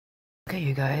Okay,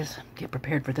 you guys, get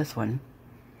prepared for this one.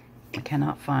 I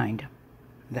cannot find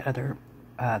the other,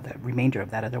 the remainder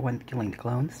of that other one, Killing the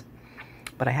Clones.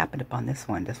 But I happened upon this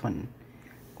one. This one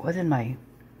was in my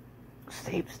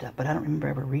saved stuff, but I don't remember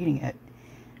ever reading it.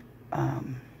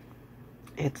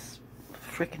 It's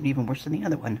freaking even worse than the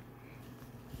other one.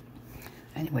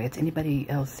 Anyway, it's anybody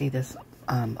else see this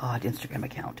odd Instagram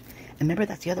account? And remember,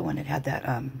 that's the other one that had that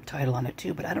title on it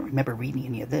too, but I don't remember reading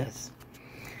any of this.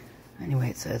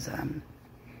 Anyway, it says,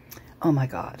 oh my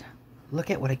god, look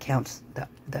at what accounts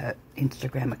the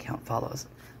Instagram account follows.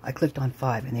 I clicked on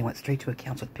 5 and they went straight to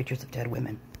accounts with pictures of dead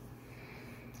women.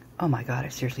 Oh my god, I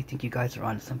seriously think you guys are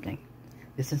on something.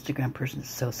 This Instagram person is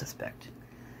so suspect.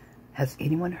 Has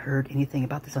anyone heard anything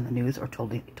about this on the news or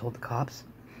told the cops?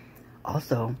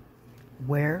 Also,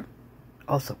 were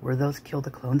those Kill the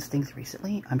Clones things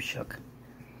recently? I'm shook.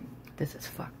 This is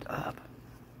fucked up.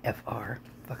 FR.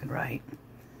 Fucking right.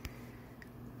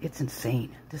 It's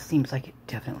insane. This seems like it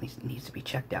definitely needs to be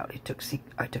checked out. I took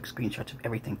screenshots of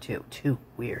everything too. Too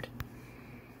weird.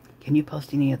 Can you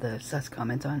post any of the sus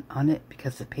comments on it?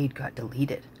 Because the page got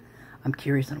deleted. I'm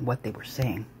curious on what they were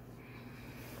saying.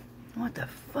 What the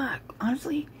fuck?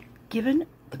 Honestly, given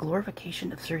the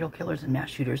glorification of serial killers and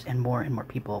mass shooters and more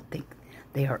people think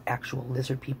they are actual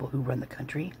lizard people who run the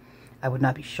country, I would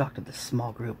not be shocked if this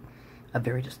small group of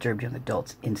very disturbed young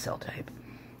adults, incel type,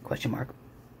 question mark,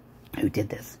 who did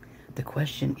this. The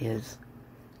question is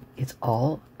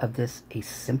all of this a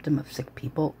symptom of sick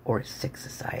people or a sick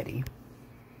society?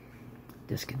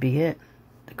 This could be it.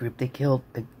 The group they killed,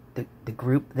 the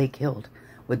group they killed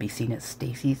would be seen as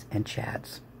Stacy's and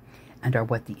Chad's, and are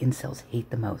what the incels hate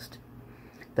the most.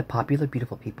 The popular,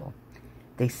 beautiful people.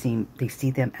 They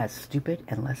see them as stupid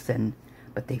and less than,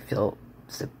 but they feel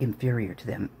inferior to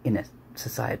them in a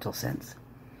societal sense.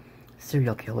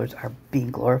 Serial killers are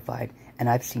being glorified, and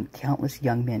I've seen countless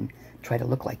young men try to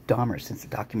look like Dahmer since the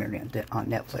documentary on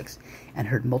Netflix, and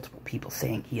heard multiple people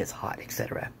saying he is hot,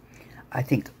 etc. I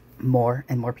think more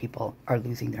and more people are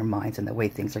losing their minds, and the way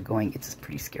things are going, it's a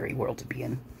pretty scary world to be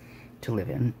in, to live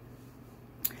in.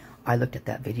 I looked at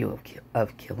that video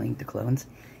of Killing the Clones,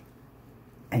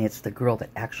 and it's the girl that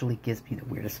actually gives me the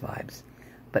weirdest vibes.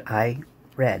 But I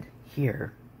read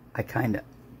here,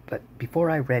 before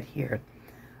I read here,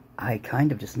 I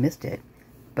kind of dismissed it.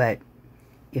 But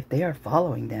if they are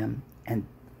following them and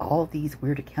all these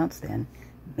weird accounts, then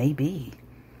maybe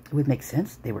it would make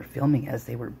sense they were filming as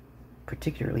they were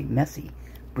particularly messy,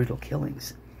 brutal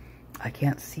killings. I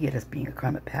can't see it as being a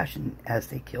crime of passion as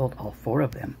they killed all 4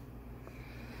 of them.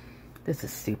 This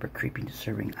is super creepy and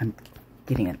disturbing. I'm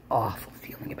getting an awful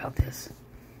feeling about this.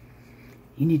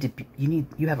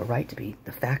 You have a right to be.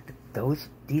 The fact that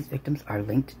these victims are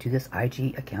linked to this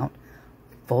IG account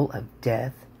full of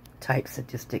death type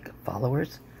sadistic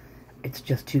followers, it's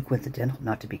just too coincidental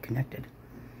not to be connected.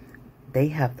 They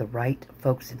have the right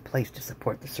folks in place to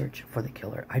support the search for the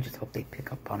killer. I just hope they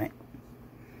pick up on it.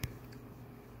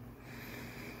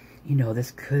 You know,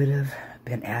 this could have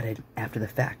been added after the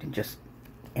fact and just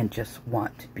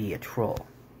want to be a troll.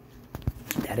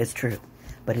 That is true,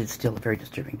 but it is still a very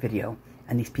disturbing video,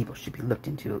 and these people should be looked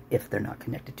into if they're not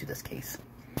connected to this case.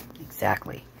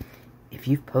 Exactly. If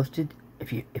you're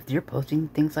posting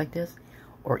things like this,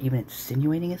 or even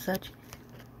insinuating as such,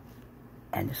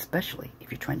 and especially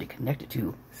if you're trying to connect it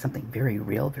to something very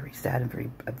real, very sad,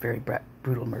 and a very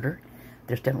brutal murder,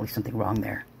 there's definitely something wrong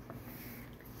there.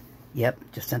 Yep,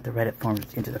 just sent the Reddit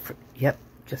forums into the... Yep,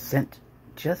 just send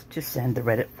the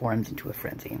Reddit forums into a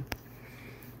frenzy.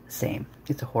 Same.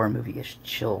 It's a horror movie-ish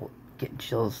getting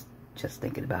chills just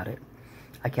thinking about it.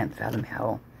 I can't fathom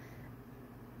how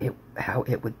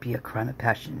it would be a crime of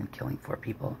passion in killing 4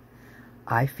 people.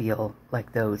 I feel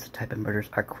like those type of murders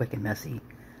are quick and messy.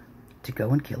 To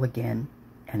go and kill again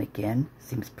and again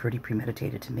seems pretty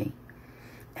premeditated to me.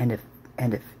 And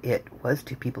if it was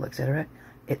 2 people, etc.,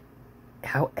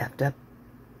 how effed up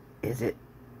is it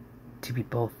to be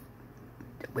both...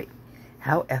 Wait,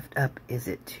 how effed up is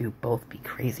it to both be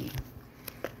crazy?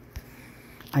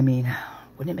 I mean,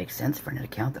 wouldn't it make sense for an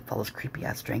account that follows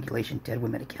creepy-ass strangulation dead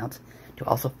women accounts to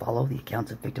also follow the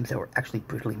accounts of victims that were actually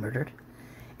brutally murdered?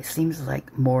 It seems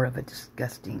like more of a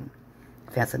disgusting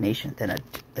fascination than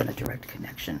a direct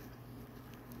connection.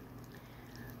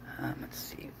 Let's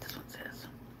see what this one says.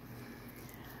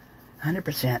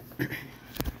 100%.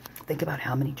 Think about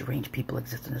how many deranged people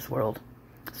exist in this world.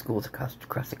 Schools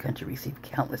across the country receive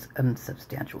countless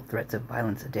unsubstantial threats of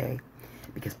violence a day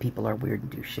because people are weird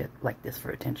and do shit like this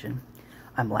for attention.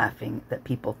 I'm laughing that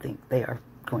people think they are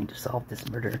going to solve this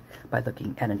murder by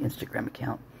looking at an Instagram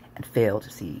account and fail to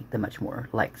see the much more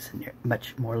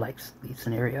likely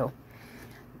scenario.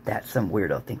 that some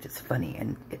weirdo thinks it's funny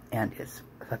and is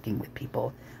fucking with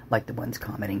people like the ones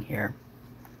commenting here.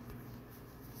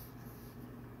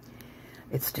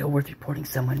 It's still worth reporting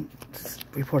someone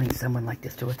like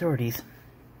this to authorities.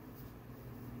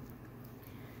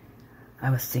 I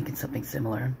was thinking something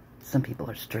similar. Some people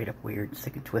are straight up weird,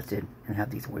 sick and twisted, and have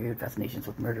these weird fascinations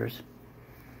with murders.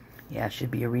 Yeah,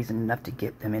 should be a reason enough to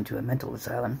get them into a mental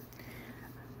asylum.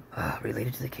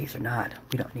 Related to the case or not,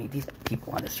 we don't need these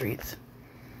people on the streets.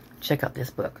 Check out this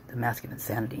book, The Mask of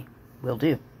Insanity. Will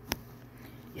do.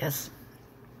 Yes.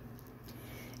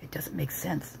 It doesn't make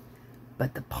sense,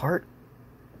 but the part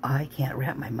I can't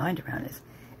wrap my mind around is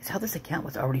how this account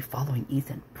was already following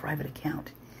Ethan's private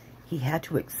account. He had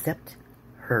to accept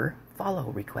her follow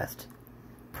request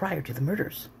prior to the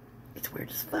murders. It's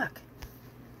weird as fuck.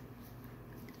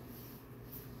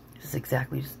 This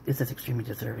is extremely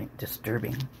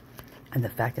disturbing. And the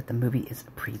fact that the movie is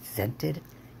presented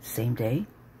same day,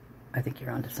 I think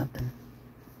you're onto something.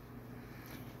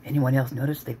 Anyone else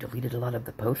notice they've deleted a lot of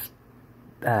the posts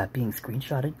being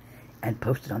screenshotted and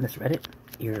posted on this Reddit?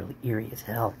 Eerie as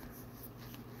hell.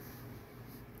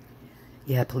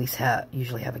 Yeah, police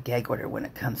usually have a gag order when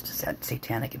it comes to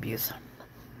satanic abuse.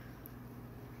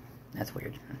 That's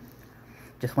weird.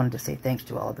 Just wanted to say thanks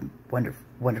to all of the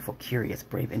wonderful, curious,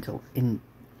 brave,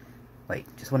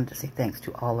 just wanted to say thanks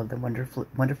to all of the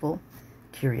wonderful,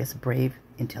 curious, brave,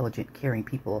 intelligent, caring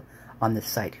people on this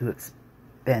site who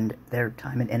expend their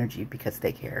time and energy because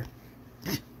they care.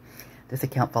 This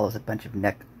account follows a bunch of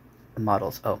neck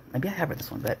models. Oh, maybe I have read this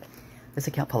one, but this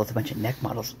account follows a bunch of neck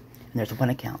models, and there's one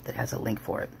account that has a link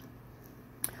for it.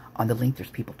 On the link, there's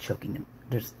people choking them.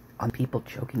 There's people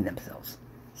choking themselves.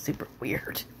 Super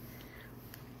weird.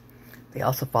 They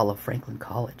also follow Franklin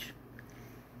College.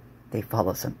 They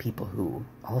follow some people who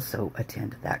also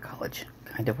attend that college.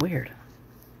 Kind of weird.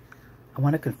 I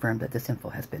want to confirm that this info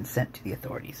has been sent to the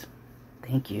authorities.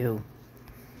 Thank you.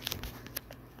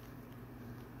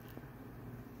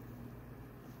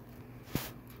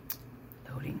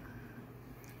 Loading.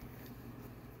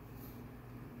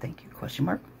 Thank you. Question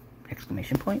mark?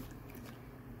 Exclamation point.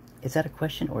 Is that a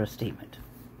question or a statement?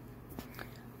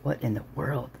 What in the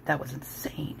world? That was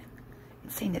insane.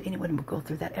 Insane that anyone would go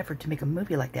through that effort to make a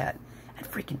movie like that and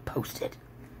freaking post it.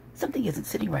 Something isn't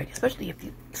sitting right, especially if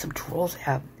some trolls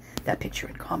have that picture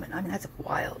in common. I mean, that's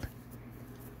wild.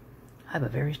 I have a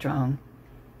very strong,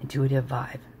 intuitive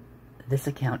vibe. This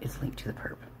account is linked to the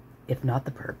perp. If not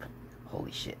the perp,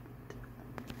 holy shit.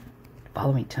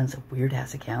 Following tons of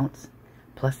weird-ass accounts,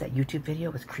 plus that YouTube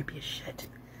video was creepy as shit.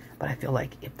 But I feel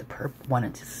like if the perp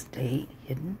wanted to stay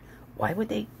hidden, why would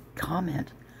they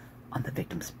comment on the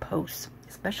victim's posts,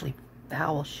 especially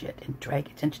foul shit, and drag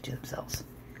attention to themselves?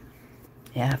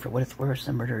 Yeah, for what it's worth,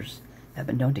 some murderers have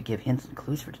been known to give hints and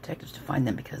clues for detectives to find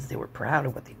them because they were proud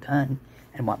of what they've done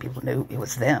and want people to know it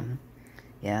was them.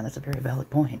 Yeah, that's a very valid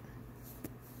point.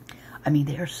 I mean,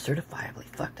 they are certifiably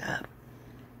fucked up.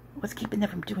 What's keeping them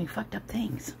from doing fucked up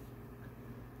things?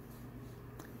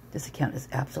 This account is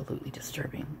absolutely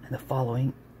disturbing, and the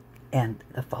following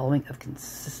of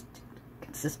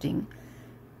consisting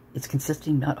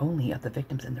not only of the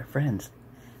victims and their friends,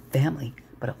 family,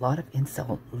 but a lot of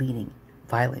incel leaning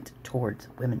violent towards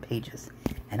women pages,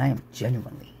 and I am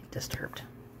genuinely disturbed.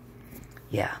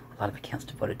 Yeah, a lot of accounts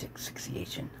devoted to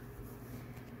asphyxiation.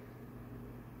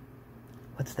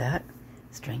 What's that?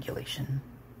 Strangulation.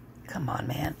 Come on,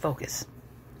 man, focus.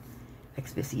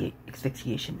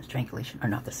 Asphyxiation and strangulation are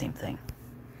not the same thing.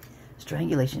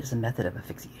 Strangulation is a method of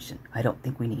asphyxiation. I don't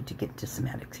think we need to get into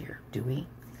semantics here, do we?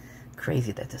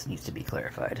 Crazy that this needs to be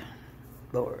clarified.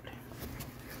 Lord.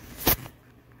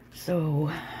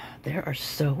 So, there are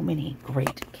so many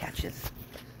great catches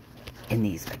in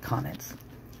these comments.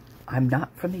 I'm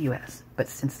not from the U.S., but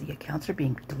since the accounts are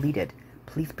being deleted,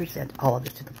 please present all of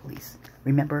this to the police.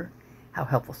 Remember how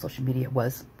helpful social media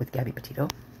was with Gabby Petito?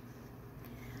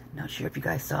 Not sure if you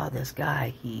guys saw this guy.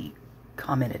 He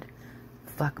commented,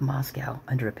 "Fuck Moscow,"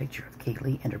 under a picture of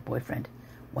Kaylee and her boyfriend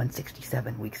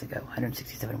 167 weeks ago.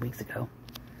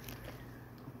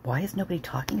 Why is nobody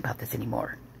talking about this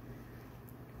anymore?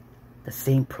 The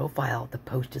same profile the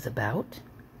post is about?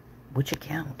 Which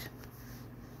account?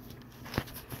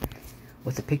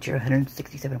 Was the picture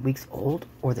 167 weeks old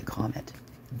or the comment?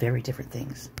 Very different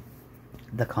things.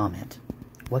 The comment.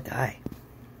 What guy?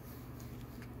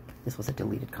 This was a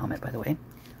deleted comment, by the way.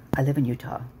 I live in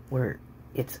Utah, where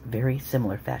it's very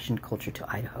similar fashion culture to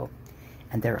Idaho,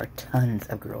 and there are tons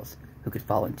of girls who could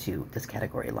fall into this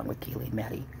category along with Kaylee and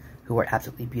Maddie, who are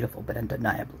absolutely beautiful but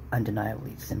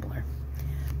undeniably similar.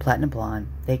 Platinum blonde,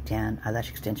 fake tan, eyelash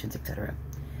extensions, etc.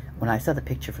 When I saw the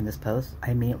picture from this post,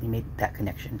 I immediately made that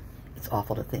connection. It's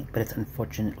awful to think, but it's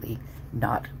unfortunately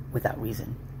not without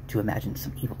reason to imagine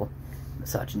some evil,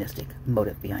 misogynistic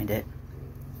motive behind it.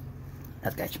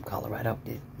 That guy's from Colorado.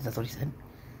 Is that what he said?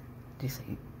 Did he say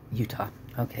Utah?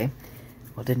 Okay.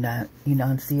 Well, didn't you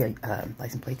not see a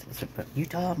license plate that was from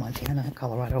Utah, Montana,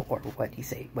 Colorado, or what did he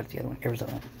say? What's the other one?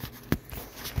 Arizona.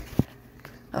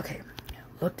 Okay.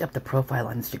 Looked up the profile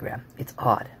on Instagram. It's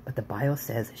odd, but the bio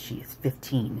says she is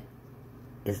 15.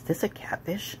 Is this a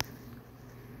catfish?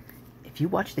 If you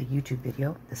watch the YouTube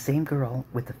video, the same girl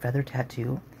with the feather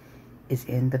tattoo is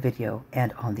in the video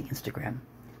and on the Instagram.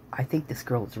 I think this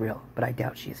girl is real, but I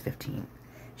doubt she is 15.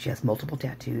 She has multiple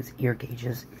tattoos, ear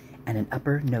gauges, and an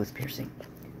upper nose piercing.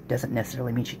 Doesn't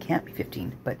necessarily mean she can't be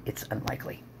 15, but it's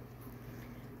unlikely.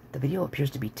 The video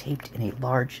appears to be taped in a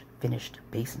large, finished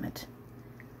basement.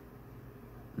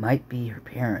 Might be her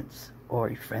parents' or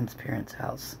a friend's parents'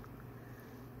 house.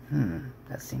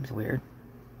 That seems weird.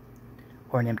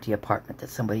 Or an empty apartment that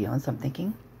somebody owns, I'm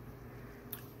thinking.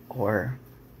 Or,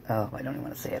 oh, I don't even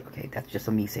want to say it. Okay, that's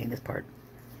just me saying this part.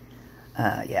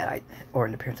 Yeah, or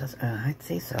in the parents' house. I'd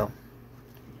say so.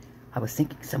 I was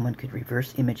thinking someone could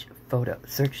reverse image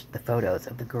search the photos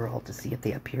of the girl to see if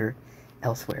they appear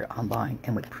elsewhere online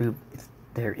and would prove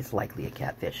there is likely a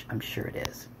catfish. I'm sure it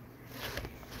is.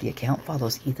 The account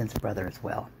follows Ethan's brother as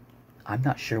well. I'm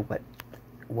not sure what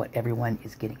everyone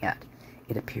is getting at.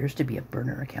 It appears to be a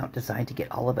burner account designed to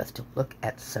get all of us to look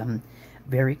at some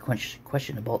very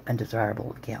questionable and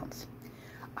desirable accounts.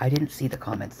 I didn't see the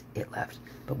comments it left,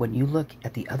 but when you look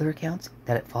at the other accounts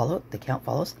that the account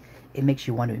follows, it makes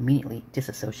you want to immediately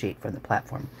disassociate from the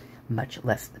platform, much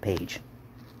less the page.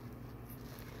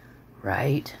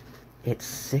 Right? It's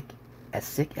sick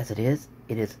as it is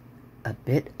a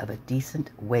bit of a decent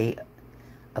way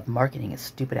of marketing a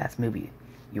stupid-ass movie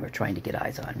you are trying to get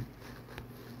eyes on.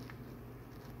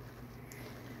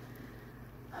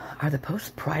 Are the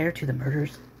posts prior to the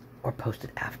murders or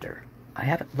posted after? I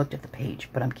haven't looked at the page,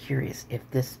 but I'm curious if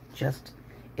this just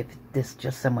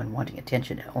someone wanting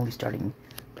attention and only starting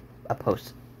a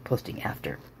posting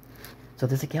after. So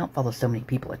this account follows so many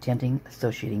people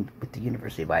associating with the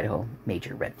University of Idaho.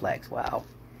 Major red flags. Wow.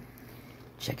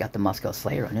 Check out the Moscow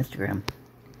Slayer on Instagram.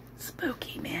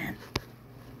 Spooky, man.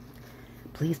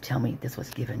 Please tell me this was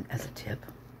given as a tip.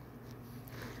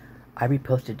 I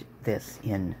reposted this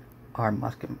in our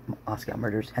Moscow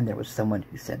murders, and there was someone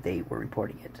who said they were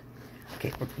reporting it.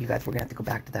 Okay, you guys, we're going to have to go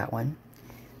back to that one,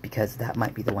 because that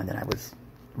might be the one that I was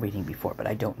reading before, but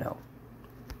I don't know.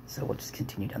 So we'll just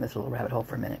continue down this little rabbit hole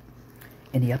for a minute.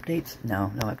 Any updates?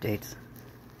 No updates.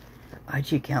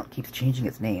 IG account keeps changing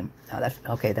its name. Oh,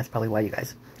 that's probably why, you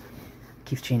guys.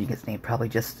 Keeps changing its name. Probably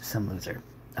just some loser.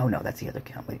 Oh no, that's the other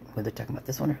account. Wait, were they talking about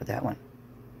this one or that one?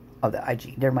 Oh, the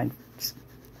IG. Never mind.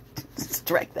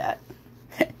 Strike that.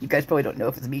 You guys probably don't know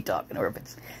if it's me talking or if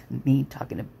it's me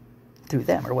talking through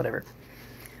them or whatever.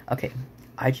 Okay,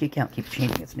 IG account keeps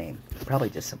changing its name. Probably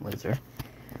just some loser.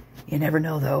 You never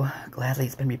know, though. Gladly,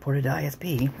 it's been reported to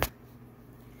ISP.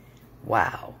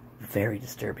 Wow, very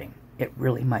disturbing. It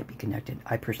really might be connected.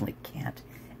 I personally can't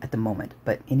at the moment,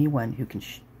 but anyone who can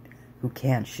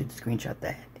should screenshot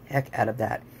the heck out of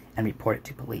that and report it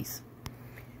to police.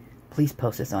 Please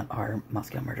post this on our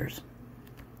Moscow Murders.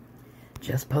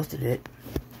 Just posted it.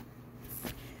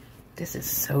 This is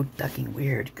so ducking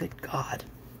weird. Good God.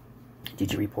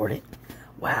 Did you report it?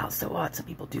 Wow, so odd. Some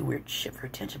people do weird shit for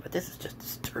attention, but this is just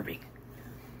disturbing.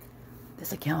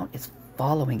 This account is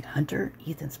following Hunter,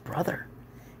 Ethan's brother.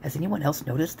 Has anyone else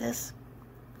noticed this?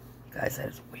 You guys, that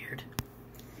is weird.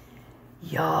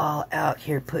 Y'all out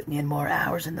here putting in more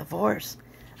hours in the force.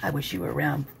 I wish you were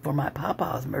around for my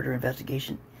papa's murder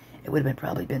investigation. It would have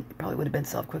probably would have been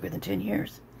solved quicker than 10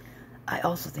 years. I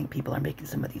also think people are making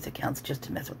some of these accounts just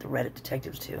to mess with the Reddit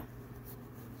detectives too.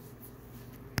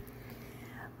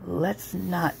 Let's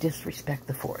not disrespect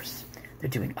the force. They're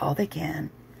doing all they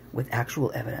can with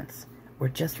actual evidence. We're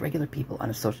just regular people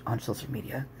on social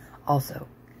media. Also,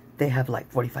 they have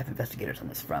like 45 investigators on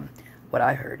this from what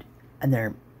I heard, and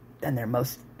they're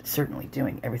most certainly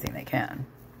doing everything they can.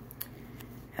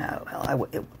 Well,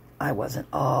 I wasn't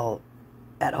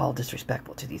at all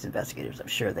disrespectful to these investigators. I'm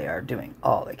sure they are doing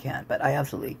all they can, but I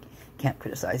absolutely can't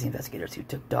criticize the investigators who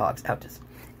took dogs out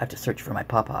to search for my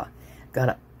papa,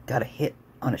 got a hit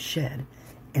on a shed,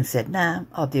 and said, "Nah,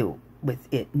 I'll deal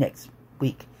with it next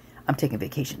week. I'm taking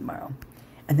vacation tomorrow,"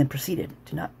 and then proceeded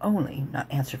to not only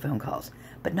not answer phone calls,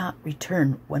 but not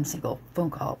return one single phone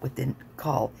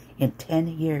call in 10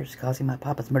 years, causing my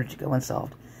papa's murder to go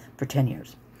unsolved for 10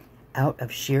 years, out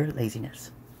of sheer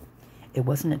laziness. It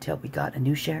wasn't until we got a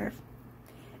new sheriff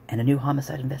and a new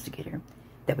homicide investigator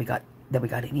that we got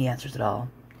any answers at all.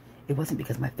 It wasn't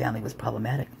because my family was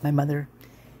problematic. My mother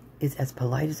is as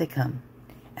polite as they come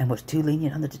and was too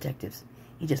lenient on the detectives.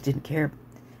 He just didn't care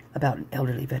about an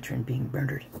elderly veteran being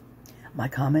murdered. My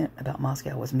comment about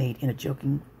Moscow was made in a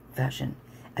joking fashion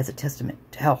as a testament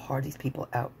to how hard these people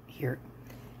out here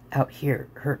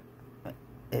hurt.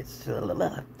 It's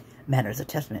manner as a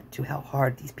testament to how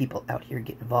hard these people out here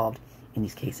get involved in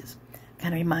these cases.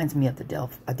 Kind of reminds me of the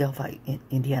Delphi,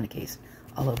 Indiana case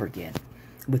all over again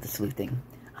with the sleuth thing.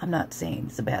 I'm not saying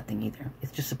it's a bad thing either.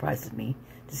 It just surprises me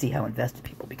to see how invested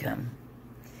people become.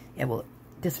 Yeah, well,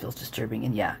 this feels disturbing,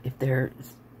 and yeah, if there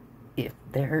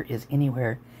is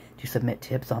anywhere to submit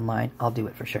tips online, I'll do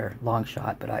it for sure. Long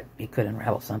shot, but it could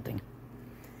unravel something.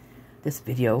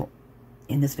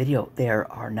 In this video,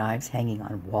 there are knives hanging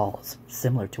on walls,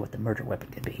 similar to what the murder weapon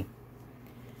could be.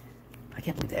 I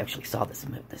can't believe they actually saw this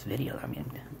video. I mean,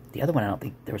 the other one, I don't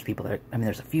think there was people there. I mean,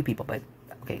 there's a few people, but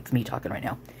okay, it's me talking right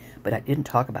now. But I didn't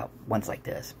talk about ones like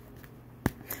this.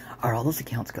 Are all those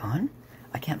accounts gone?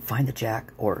 I can't find the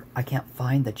Jack or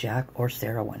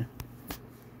Sarah one.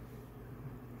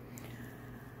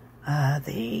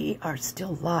 They are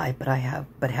still live, but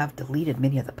have deleted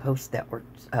many of the posts that were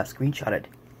screenshotted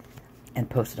and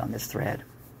posted on this thread.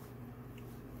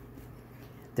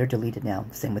 They're deleted now.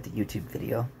 Same with the YouTube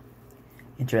video.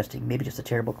 Interesting. Maybe just a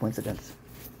terrible coincidence.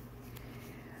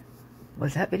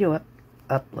 Was that video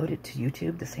uploaded to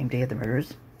YouTube the same day of the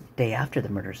murders? Day after the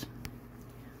murders?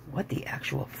 What the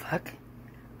actual fuck?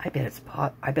 I bet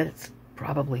it's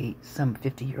probably some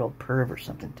 50-year-old perv or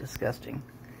something disgusting.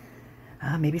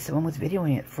 Maybe someone was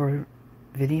videoing it for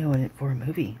a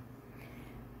movie.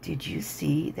 Did you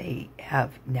see they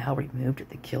have now removed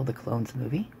the Kill the Clones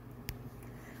movie?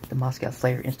 The Moscow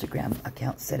Slayer Instagram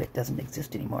account said it doesn't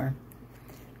exist anymore.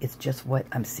 It's just what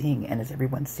I'm seeing, and is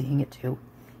everyone seeing it too?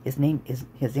 His name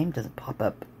doesn't pop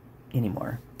up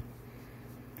anymore.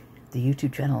 The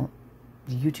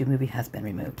YouTube movie has been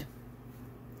removed.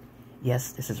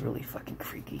 Yes, this is really fucking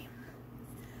freaky.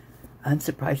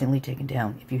 Unsurprisingly taken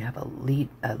down. If you have a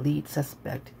lead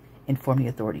suspect, inform the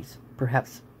authorities,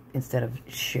 perhaps instead of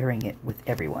sharing it with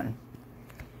everyone.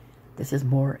 This is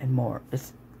more and more.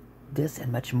 This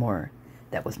and much more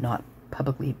that was not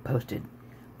publicly posted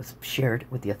was shared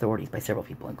with the authorities by several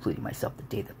people, including myself, the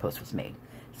day the post was made.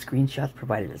 Screenshots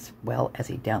provided as well as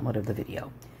a download of the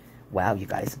video. Wow, you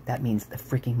guys, that means the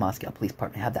freaking Moscow Police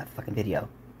Department have that fucking video.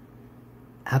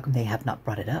 How come they have not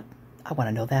brought it up? I want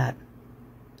to know that.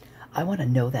 I want to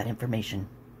know that information.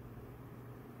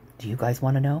 Do you guys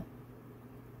want to know?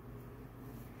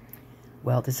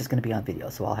 Well, this is going to be on video,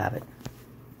 so I'll have it.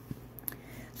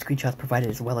 Screenshots provided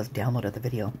as well as download of the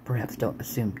video. Perhaps don't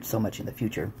assume so much in the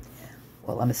future.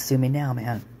 Well, I'm assuming now,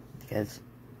 man, because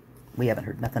we haven't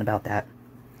heard nothing about that.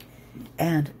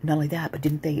 And not only that, but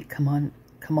didn't they come on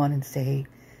and say,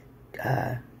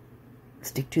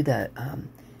 stick to the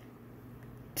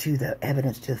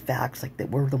evidence, to the facts, like that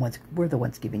we're the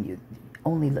ones giving you,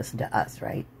 only listen to us,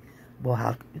 right?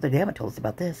 Well, they haven't told us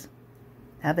about this,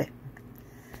 have they?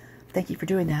 Thank you for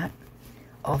doing that.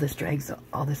 As this drags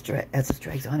on,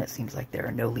 it seems like there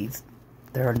are no leads.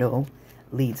 There are no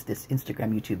leads. This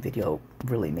Instagram YouTube video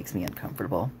really makes me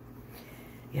uncomfortable.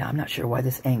 Yeah, I'm not sure why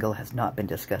this angle has not been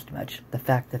discussed much. The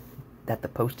fact that the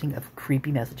posting of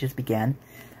creepy messages began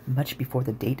much before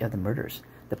the date of the murders.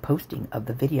 The posting of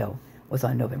the video was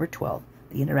on November 12th.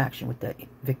 The interaction with the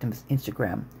victim's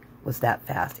Instagram was that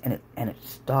fast, and it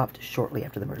stopped shortly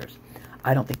after the murders.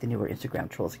 I don't think the newer Instagram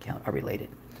trolls account are related.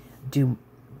 Do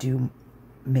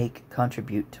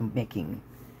contribute to making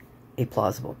a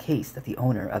plausible case that the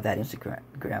owner of that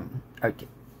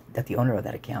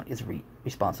account is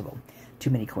responsible. Too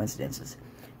many coincidences.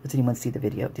 Does anyone see the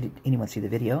video? Did anyone see the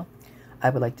video? I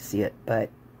would like to see it,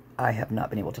 but I have not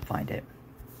been able to find it.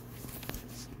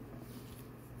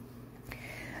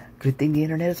 Good thing the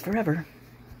internet is forever.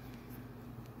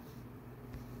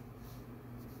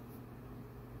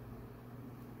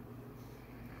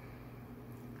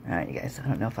 Alright, you guys, I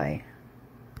don't know if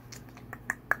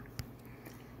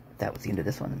that was the end of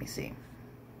this one. Let me see.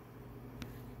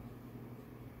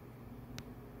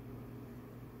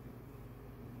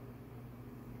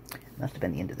 Must have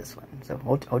been the end of this one. So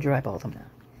hold your eyeballs. I'm going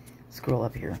to scroll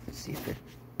up here and see if it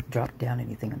dropped down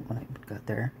anything when I got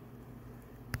there.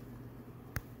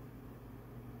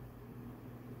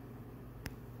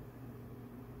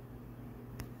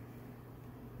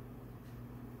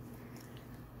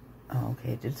 Oh,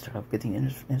 okay, it did start off with the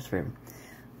Instagram.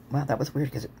 Wow, that was weird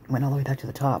because it went all the way back to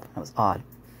the top. That was odd.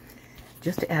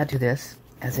 Just to add to this,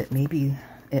 as it may be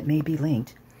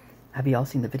linked, have you all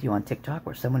seen the video on TikTok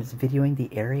where someone is videoing the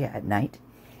area at night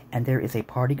and there is a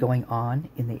party going on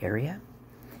in the area?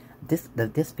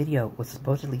 This video was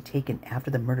supposedly taken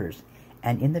after the murders,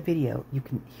 and in the video you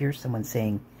can hear someone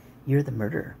saying, "You're the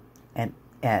murderer,"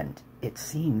 and it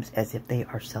seems as if they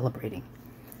are celebrating.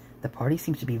 The party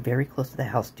seems to be very close to the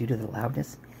house due to the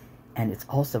loudness, and it's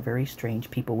also very strange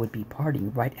people would be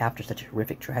partying right after such a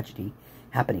horrific tragedy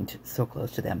happening so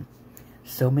close to them.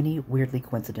 So many weirdly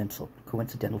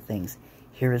coincidental things.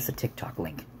 Here is the TikTok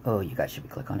link. Oh, you guys should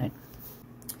click on it.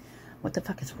 What the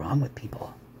fuck is wrong with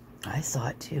people? I saw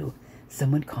it too.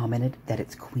 Someone commented that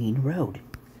it's Queen Road.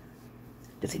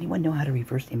 Does anyone know how to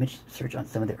reverse image search on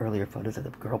some of the earlier photos of the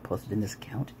girl posted in this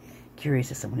account?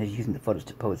 Curious if someone is using the photos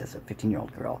to pose as a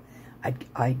 15-year-old girl.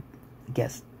 I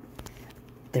guess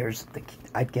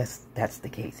that's the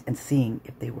case. And seeing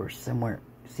if they were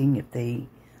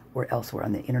elsewhere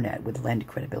on the internet would lend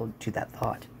credibility to that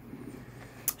thought.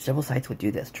 Several sites would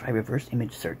do this. Try reverse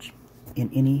image search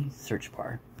in any search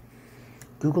bar.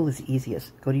 Google is the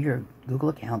easiest. Go to your Google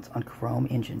accounts on Chrome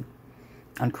engine.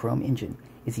 Chrome engine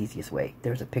is the easiest way.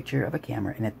 There's a picture of a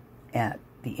camera, and at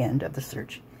the end of the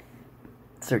search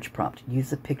prompt, use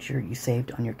the picture you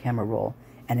saved on your camera roll,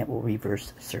 and it will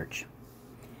reverse search.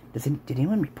 Did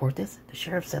anyone report this? The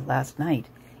sheriff said last night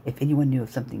if anyone knew of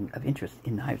something of interest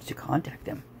in knives to contact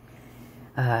them.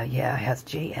 Yeah, has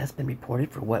JS been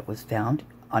reported for what was found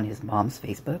on his mom's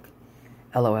Facebook?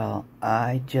 LOL,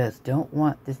 I just don't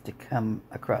want this to come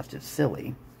across as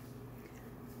silly.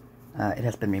 It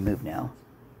has been removed now.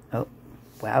 Oh,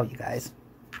 wow, you guys.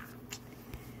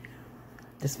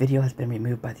 This video has been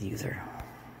removed by the user.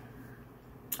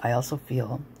 I also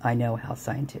feel I know how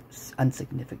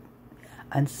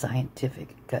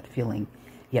unscientific gut feeling,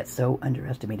 yet so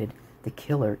underestimated, the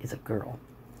killer is a girl.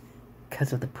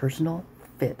 Because of the personal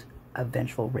fit of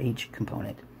vengeful rage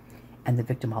component and the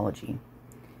victimology.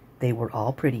 They were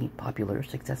all pretty, popular,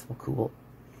 successful, cool,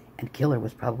 and killer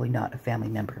was probably not a family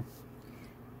member.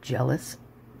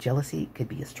 Jealousy could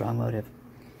be a strong motive.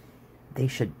 They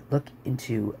should look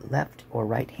into left or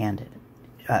right-handed.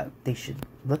 Oh, that's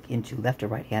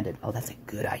a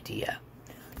good idea.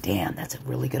 Damn, that's a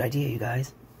really good idea, you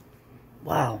guys.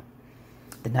 Wow.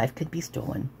 The knife could be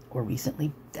stolen or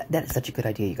recently... That is such a good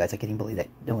idea, you guys. I can't even believe that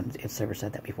no one has ever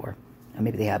said that before.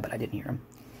 Maybe they have, but I didn't hear them.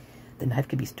 The knife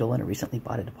could be stolen or recently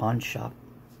bought at a pawn shop,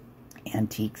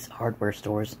 antiques, hardware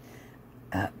stores,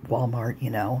 Walmart,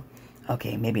 you know.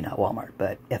 Okay, maybe not Walmart,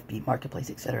 but FB Marketplace,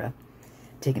 etc.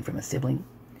 Taken from a sibling,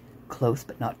 close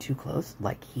but not too close,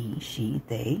 like he, she,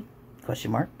 they, question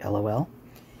mark, LOL.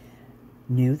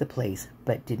 Knew the place,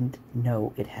 but didn't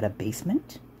know it had a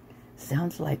basement?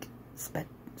 Sounds like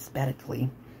spatically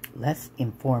less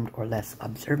informed or less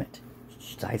observant.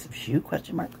 Size of shoe,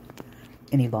 question mark.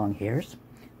 Any long hairs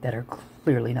that are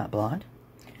clearly not blonde?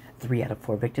 3 out of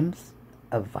 4 victims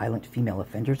of violent female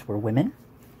offenders were women.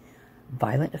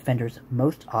 Violent offenders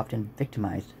most often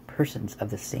victimized persons of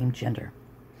the same gender.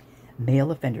 Male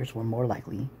offenders were more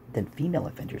likely than female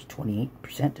offenders, 28%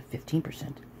 to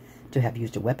 15%, to have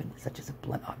used a weapon such as a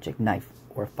blunt object, knife,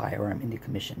 or firearm in the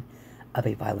commission of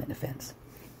a violent offense.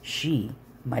 She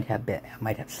might have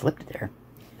slipped there,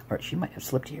 or she might have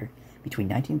slipped here. Between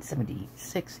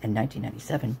 1976 and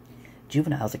 1997,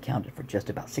 juveniles accounted for just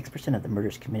about 6% of the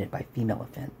murders committed by female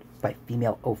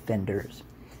offenders,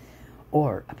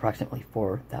 or approximately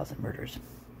 4,000 murders.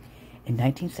 In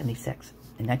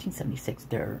 1976,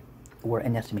 there were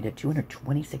an estimated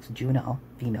 226 juvenile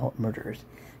female murderers,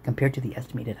 compared to the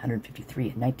estimated 153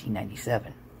 in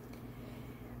 1997.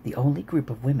 The only group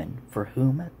of women for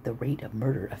whom the rate of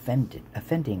murder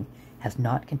offending has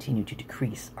not continued to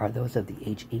decrease are those of the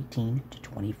age 18 to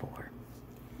 24.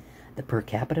 The per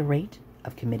capita rate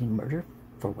of committing murder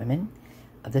for women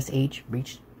of this age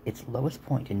reached its lowest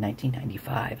point in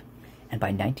 1995, and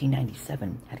by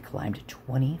 1997 had climbed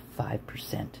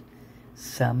 25%.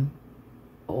 Some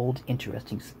old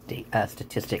interesting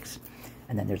statistics,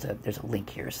 and then there's a link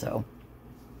here. So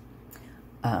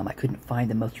I couldn't find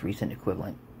the most recent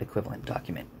equivalent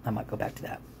document. I might go back to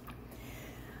that.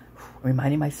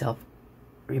 Reminding myself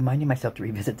to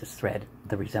revisit this thread.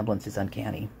 The resemblance is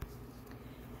uncanny.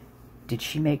 Did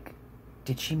she make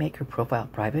her profile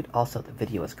private? Also, the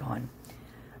video is gone.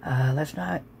 Let's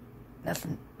not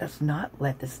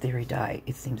let this theory die.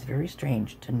 It seems very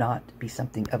strange to not be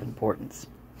something of importance.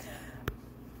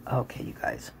 Okay, you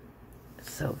guys.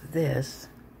 So this...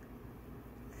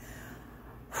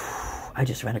 I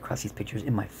just ran across these pictures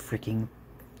in my freaking...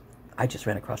 I just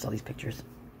ran across all these pictures.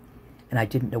 And I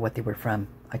didn't know what they were from.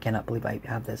 I cannot believe I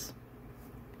have this.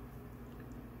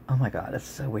 Oh my god, that's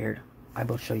so weird. I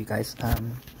will show you guys. Give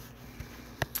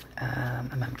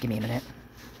me a minute.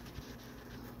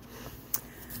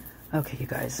 Okay, you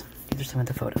guys. These are some of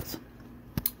the photos.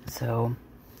 So,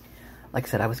 like I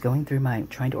said, I was going through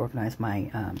trying to organize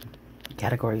my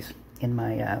categories in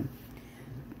my,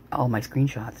 all my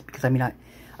screenshots. Because, I mean,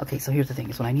 okay, so here's the thing,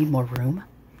 is when I need more room,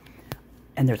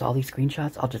 and there's all these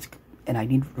screenshots, and I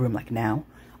need room like now,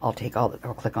 I'll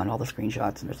click on all the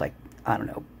screenshots, and there's like, I don't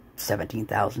know,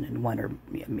 17,001, or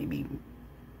maybe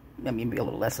a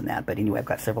little less than that, but anyway, I've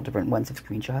got several different ones of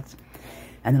screenshots,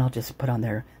 and then I'll just put on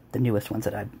there the newest ones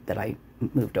that I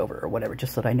moved over, or whatever,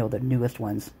 just so that I know the newest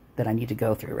ones that I need to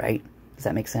go through, right? Does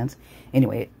that make sense?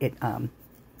 Anyway, it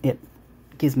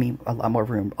gives me a lot more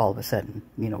room all of a sudden,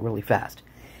 you know, really fast.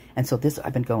 And so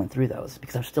I've been going through those,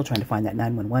 because I'm still trying to find that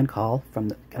 911 call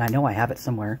and I know I have it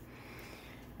somewhere.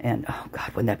 And, oh, God,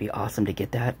 wouldn't that be awesome to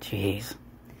get that? Jeez.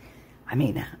 I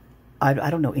mean,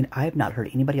 I don't know. I have not heard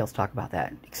anybody else talk about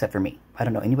that except for me. I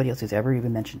don't know anybody else who's ever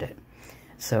even mentioned it.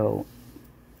 So,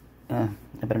 I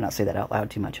better not say that out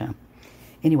loud too much, huh?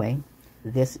 Anyway,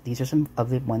 these are some of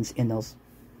the ones in those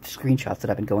screenshots that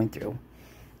I've been going through.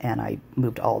 And I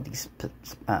moved all these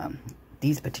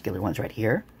particular ones right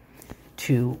here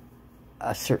to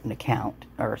a certain account,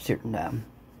 or a certain,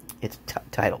 it's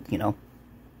titled, you know.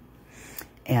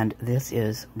 And this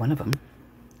is one of them.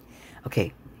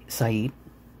 Okay, Saeed,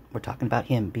 we're talking about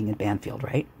him being in Banfield,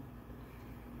 right?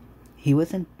 He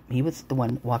was the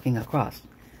one walking across.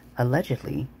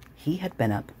 Allegedly, he had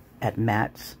been up at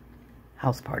Matt's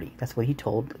house party. That's what he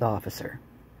told the officer.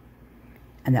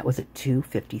 And that was at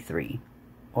 2:53,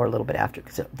 or a little bit after,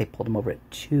 because they pulled him over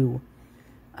at 2.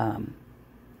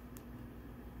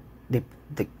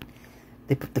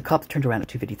 The cops turned around at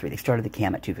 2:53. They started the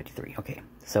cam at 2:53. Okay,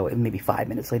 so maybe 5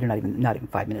 minutes later, not even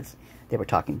 5 minutes, they were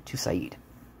talking to Saeed.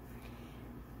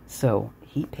 So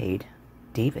he paid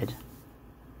David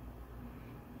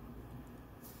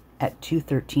at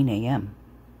 2:13 a.m.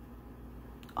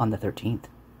 on the 13th.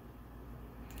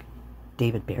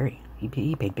 David Barry. He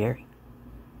paid Barry.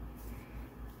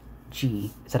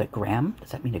 Gee, is that a gram?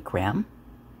 Does that mean a gram?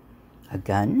 A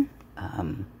gun?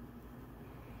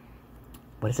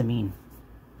 What does it mean?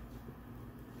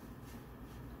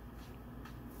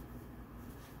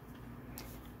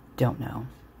 Don't know.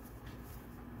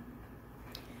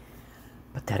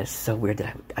 But that is so weird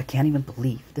that I can't even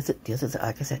believe this is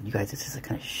like I said, you guys, this is the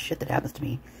kind of shit that happens to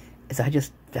me. Is I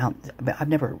just found, I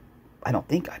don't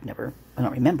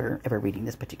remember ever reading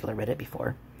this particular Reddit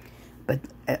before. But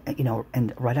you know,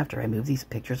 and right after I move these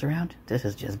pictures around, this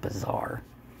is just bizarre.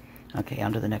 Okay,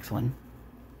 on to the next one.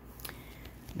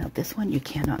 Now this one you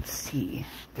cannot see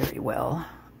very well.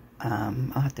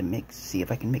 I'll have to see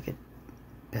if I can make it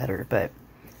better,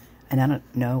 and I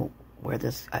don't know where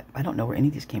I don't know where any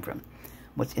of these came from.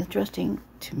 What's interesting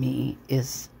to me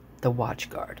is the watch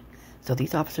guard. So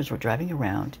these officers were driving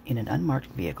around in an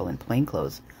unmarked vehicle in plain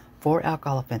clothes, 4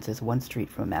 alcohol offenses, 1 street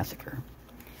from a massacre.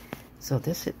 So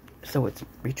it's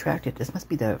retracted. This must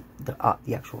be the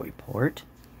actual report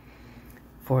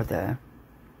for the.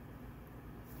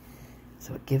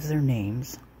 So it gives their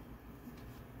names.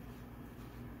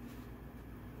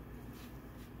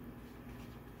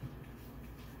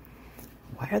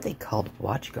 Why are they called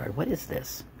watch guard? What is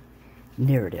this?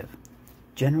 Narrative.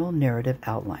 General narrative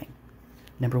outline.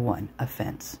 Number 1,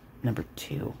 offense. Number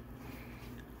 2,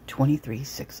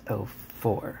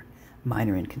 23604,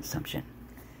 minor in consumption.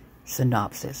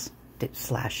 Synopsis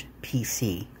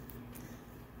 /PC.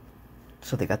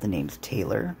 So they got the names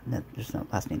Taylor. There's no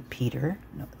last name Peter.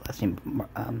 No last name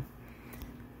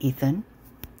Ethan.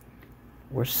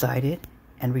 Were cited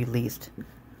and released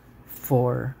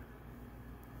for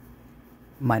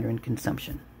minor in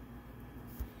consumption.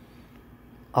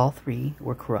 All 3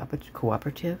 were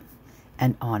cooperative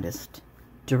and honest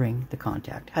during the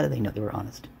contact. How do they know they were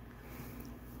honest?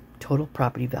 Total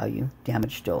property value,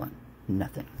 damage stolen,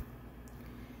 nothing.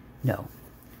 No.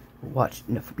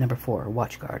 Number 4,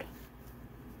 watch guard.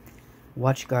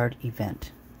 Watch guard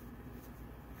event.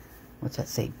 What's that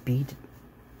say?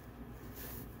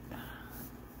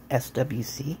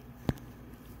 SWC?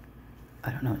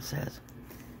 I don't know what it says.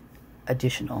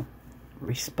 Additional.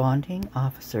 Responding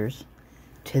officers,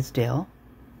 Tisdale.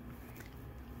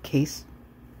 Case.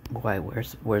 Why,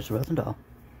 where's Rosendahl?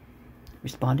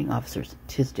 Responding officers,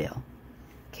 Tisdale.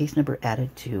 Case number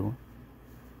added to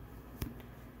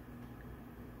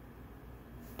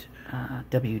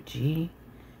WG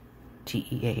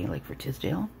TEA, like for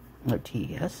Tisdale, or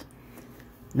TES.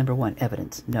 Number 1,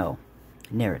 evidence, no.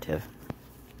 Narrative.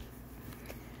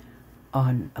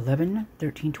 On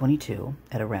 11/13/22,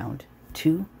 at around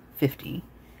 2:50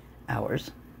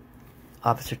 hours,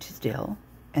 Officer Tisdale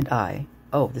and I,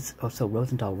 so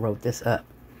Rosendahl wrote this up,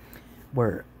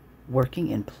 were working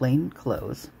in plain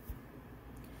clothes,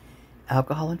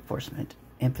 alcohol enforcement,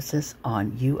 emphasis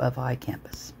on U of I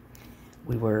campus.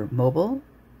 We were mobile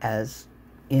as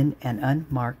in an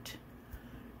unmarked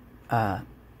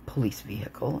police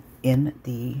vehicle in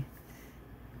the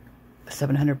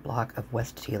 700 block of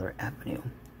West Taylor Avenue.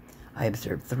 I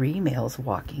observed 3 males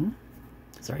walking.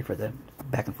 Sorry for the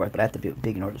back and forth, but I have to be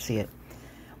big in order to see it.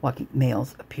 Walking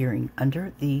males appearing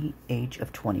under the age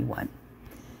of 21.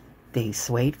 They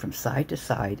swayed from side to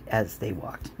side as they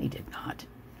walked. They did not.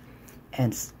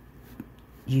 And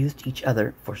used each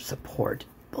other for support.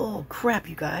 Oh, crap,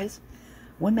 you guys.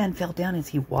 One man fell down as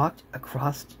he walked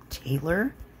across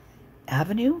Taylor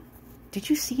Avenue. Did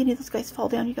you see any of those guys fall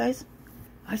down, you guys?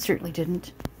 I certainly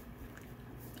didn't.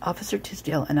 Officer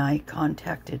Tisdale and I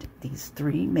contacted these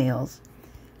 3 males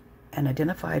and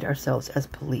identified ourselves as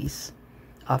police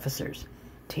officers.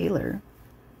 Taylor,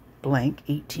 blank,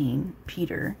 18,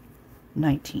 Peter,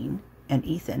 19, and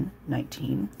Ethan,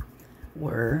 19,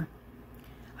 were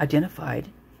identified,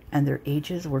 and their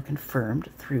ages were confirmed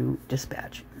through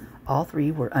dispatch. All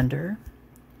 3 were under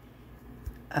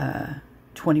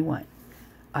 21.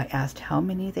 I asked how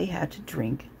many they had to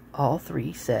drink. All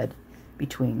 3 said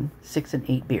between 6 and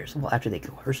 8 beers. Well, after they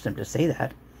coerced them to say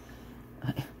that,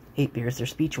 8 beers, their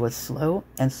speech was slow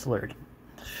and slurred.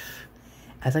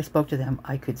 As I spoke to them,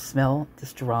 I could smell the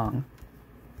strong,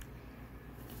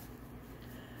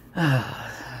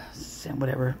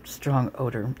 strong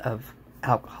odor of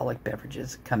alcoholic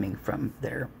beverages coming from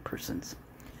their persons.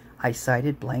 I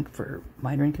cited blank for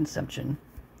minor in consumption.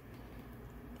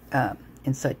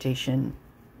 In citation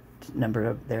number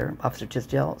of their Officer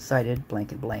Tisdale cited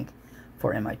blank and blank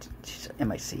for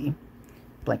MIC,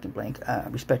 blank and blank,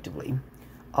 respectively.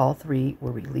 All 3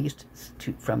 were released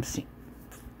from scene.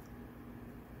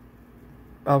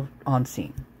 On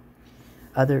scene.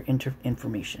 Other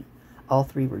information. All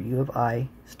 3 were U of I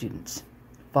students.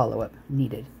 Follow-up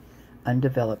needed.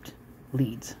 Undeveloped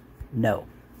leads. No.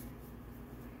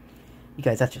 You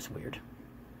guys, that's just weird.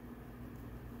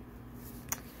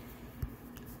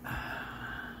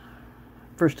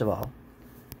 First of all,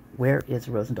 where is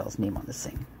Rosenthal's name on this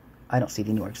thing? I don't see it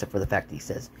anywhere except for the fact that he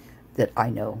says that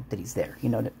I know that he's there. You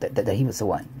know, that he was the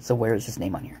one. So where is his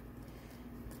name on here?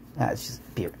 It's just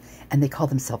weird. And they call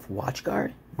themselves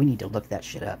WatchGuard? We need to look that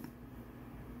shit up.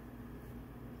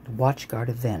 The WatchGuard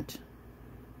event.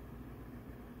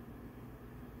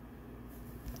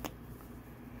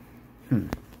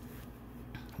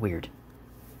 Weird.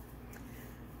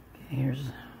 Okay, here's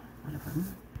one of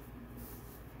them.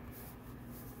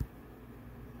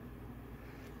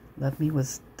 Love me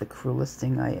was the cruelest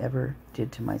thing I ever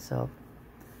did to myself.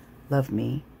 Love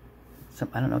me.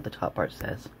 I don't know what the top part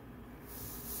says.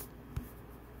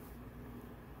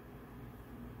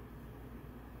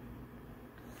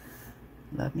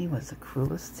 Love me was the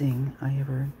cruelest thing I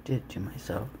ever did to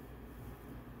myself.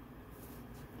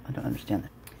 I don't understand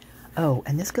that. Oh,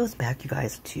 and this goes back, you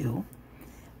guys, to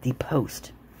the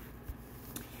post.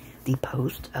 The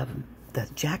post of the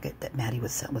jacket that Maddie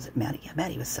was selling. Was it Maddie? Yeah,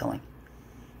 Maddie was selling.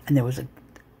 And there was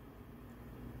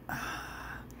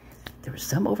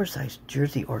some oversized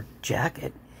jersey or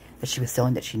jacket that she was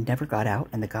selling that she never got out,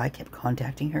 and the guy kept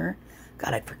contacting her.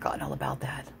 God, I'd forgotten all about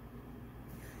that.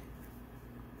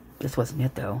 This wasn't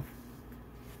it, though.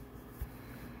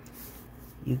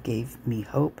 You gave me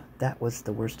hope. That was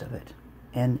the worst of it.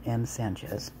 N.M.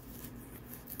 Sanchez.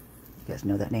 You guys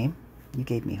know that name? You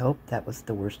gave me hope. That was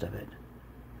the worst of it.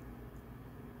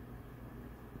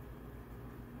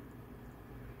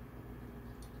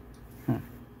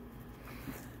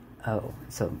 Oh,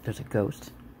 so there's a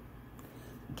ghost.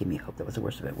 Give me hope. That was the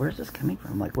worst of it. Where's this coming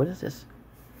from? Like, what is this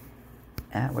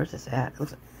at? Where's this at? It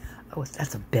looks like, oh,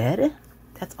 that's a bed?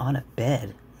 That's on a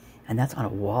bed. And that's on a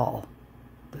wall.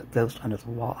 The ghost on his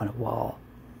wall, on a wall.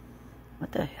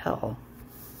 What the hell?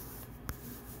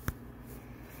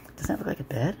 Doesn't that look like a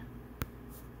bed?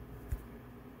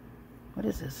 What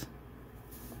is this?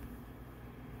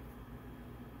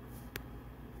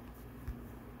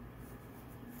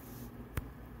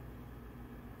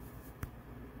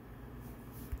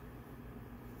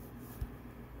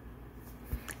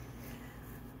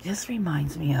 This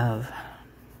reminds me of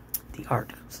the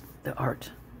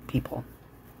art people.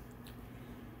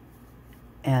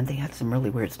 And they had some really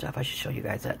weird stuff. I should show you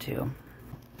guys that too.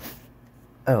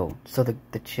 Oh, so the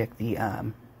chick, the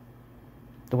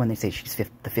one they say she's the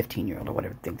 15-year-old or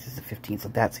whatever thinks is the 15. So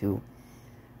that's who.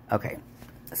 Okay,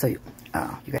 so you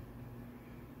guys.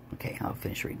 Okay, I'll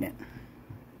finish reading it.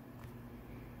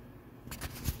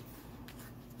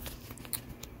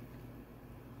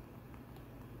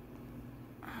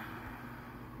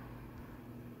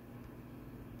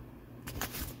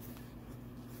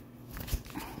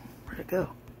 Where'd it go?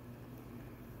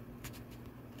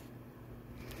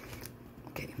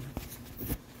 Okay,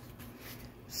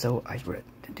 So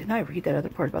didn't I read that other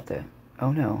part about the,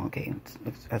 oh no, okay.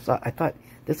 I thought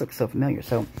this looked so familiar.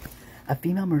 So a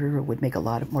female murderer would make a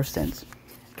lot more sense,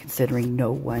 considering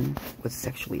no one was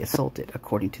sexually assaulted,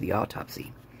 according to the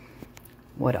autopsy.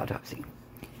 What autopsy?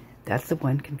 That's the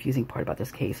one confusing part about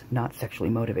this case, not sexually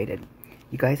motivated.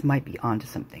 You guys might be onto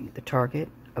something. The target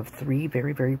of 3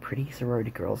 very, very pretty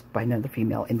sorority girls by another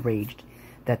female enraged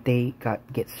that they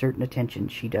get certain attention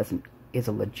she doesn't is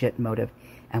a legit motive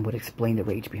and would explain the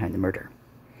rage behind the murder.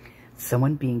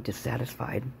 Someone being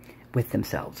dissatisfied with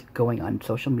themselves, going on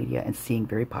social media and seeing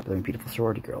very popular and beautiful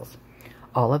sorority girls.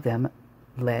 All of them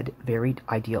led very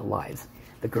ideal lives.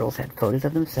 The girls had photos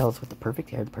of themselves with the perfect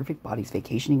hair, the perfect bodies,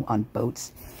 vacationing on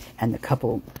boats, and the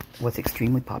couple was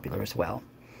extremely popular as well.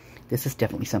 This is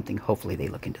definitely something, hopefully they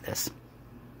look into this.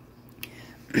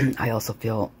 I also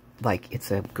feel like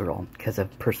it's a girl because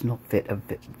of personal fit of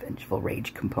vengeful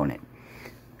rage component.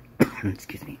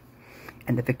 Excuse me.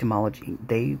 And the victimology,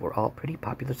 they were all pretty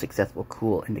popular, successful,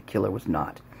 cool, and the killer was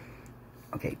not.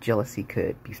 Okay, jealousy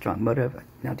could be strong motive.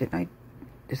 Now, didn't I?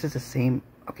 This is the same.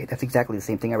 Okay, that's exactly the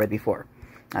same thing I read before.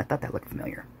 I thought that looked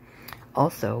familiar.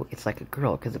 Also, it's like a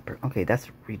girl because okay, that's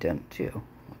redone too.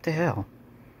 What the hell?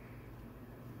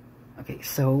 Okay,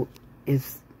 so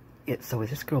is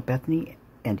this girl Bethany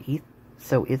and Ethan?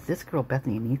 So is this girl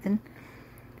Bethany and Ethan?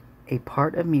 A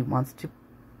part of me wants to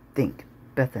think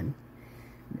Bethany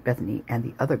and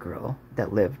the other girl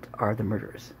that lived are the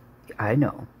murderers. I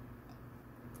know.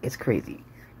 It's crazy,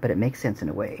 but it makes sense in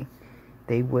a way.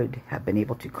 They would have been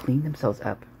able to clean themselves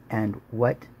up and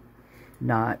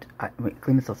whatnot.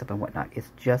 Clean themselves up and whatnot.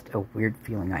 It's just a weird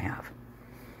feeling I have.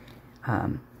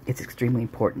 It's extremely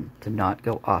important to not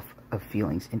go off of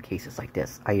feelings in cases like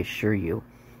this. I assure you,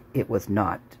 it was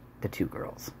not the 2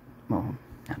 girls. Well,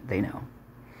 they know.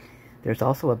 There's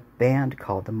also a band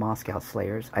called the Moscow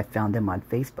Slayers. I found them on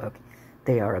Facebook.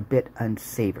 They are a bit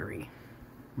unsavory.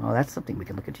 Well, that's something we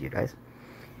can look into, you guys.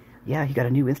 Yeah, he got a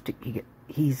new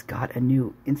he's got a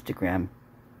new Instagram.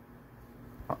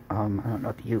 I don't know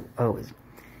what the UO is.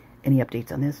 Any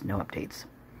updates on this? No updates.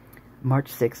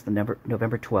 March 6th,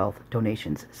 November 12th,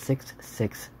 donations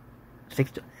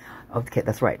 666. Okay,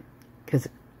 that's right. Because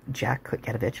Jack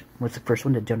Kutkatovich was the first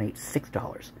one to donate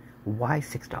 $6. Why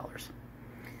 $6?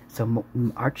 So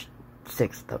March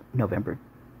 6th, November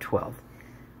 12th,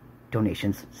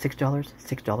 donations $6,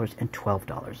 $6, and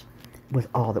 $12 was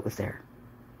all that was there.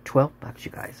 $12,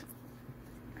 you guys.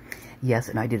 Yes,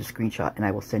 and I did a screenshot, and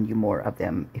I will send you more of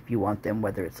them if you want them,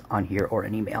 whether it's on here or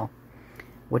an email.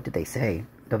 What did they say?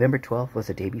 November 12th was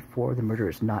the day before the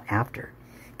murders, not after.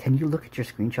 Can you look at your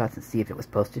screenshots and see if it was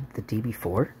posted the day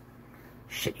before?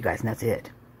 Shit, you guys, and that's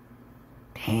it.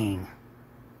 Dang.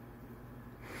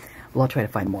 Well, I'll try to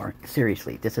find more.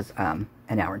 Seriously, this is an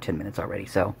hour and 10 minutes already,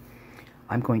 so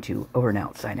I'm going to over and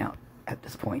out, sign out at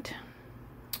this point.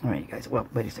 All right, you guys. Well,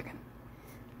 wait a second.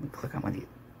 Let me click on one of these.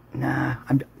 Nah,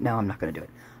 I'm not going to do it.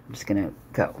 I'm just going to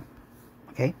go.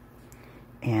 Okay?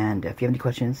 And if you have any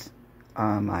questions,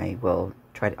 I will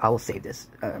save this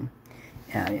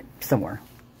somewhere.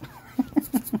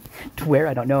 To where,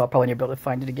 I don't know. I'll probably never be able to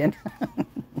find it again.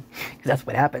 Because that's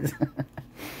what happens.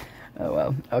 Oh,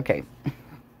 well. Okay.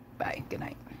 Bye. Good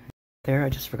night. There, I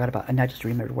just forgot about, and I just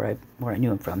remembered where I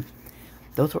knew him from.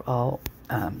 Those were all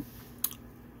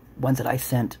ones that I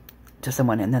sent to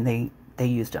someone, and then they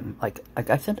used them. Like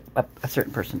I sent a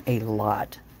certain person a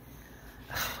lot.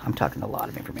 I'm talking a lot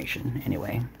of information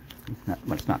anyway.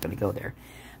 It's not going to go there.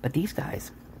 But these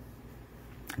guys,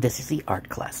 this is the art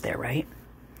class there, right?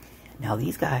 Now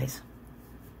these guys,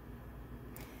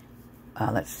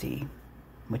 let's see.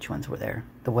 Which ones were there?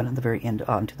 The one on the very end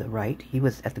on to the right, he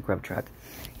was at the grub truck.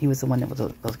 He was the one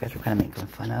that those guys were kind of making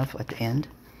fun of at the end.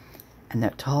 And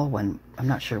that tall one, I'm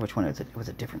not sure which one it was. It was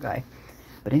a different guy.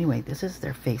 But anyway, this is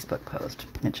their Facebook post.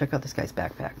 And check out this guy's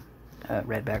backpack.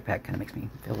 Red backpack kind of makes me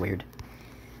feel weird.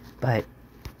 But,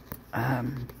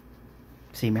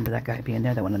 see, remember that guy being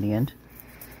there, that one on the end?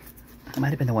 It might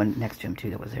have been the one next to him, too,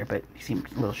 that was there, but he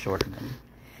seemed a little shorter than...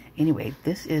 Anyway,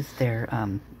 this is their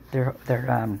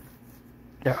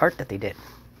art that they did.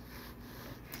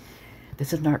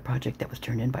 This is an art project that was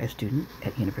turned in by a student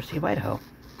at University of Idaho.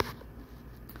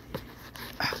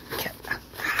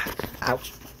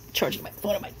 Ouch. Charging my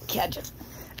phone and my cat just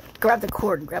grabbed the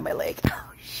cord and grabbed my leg.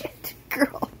 Oh, shit.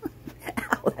 Girl.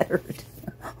 Ow, that hurt.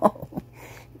 Oh,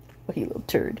 what you little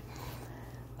turd.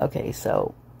 Okay,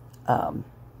 so,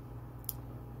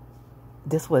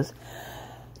 this was...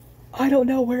 I don't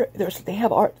know where they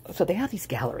have art. So they have these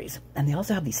galleries, and they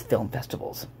also have these film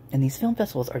festivals. And these film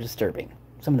festivals are disturbing.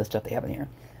 Some of the stuff they have in here.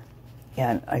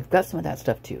 And I've got some of that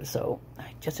stuff too. So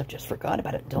I just have forgot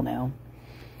about it until now.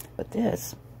 But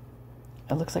this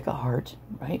It looks like a heart,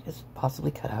 right? It's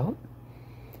possibly cut out.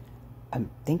 I'm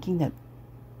thinking that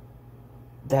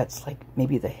that's like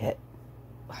maybe the head.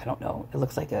 I don't know. It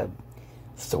looks like a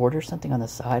sword or something on the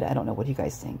side. I don't know. What do you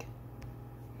guys think?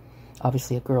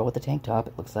 Obviously a girl with a tank top,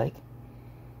 it looks like.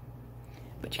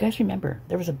 But you guys remember,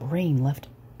 there was a brain left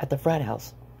at the frat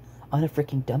house on a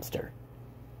freaking dumpster.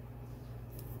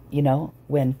 You know,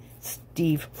 when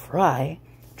Steve Fry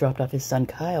dropped off his son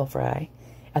Kyle Fry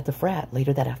at the frat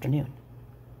later that afternoon.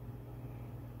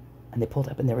 And they pulled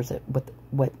up and there was a,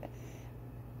 what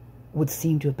would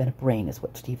seem to have been a brain, is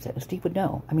what Steve said. And Steve would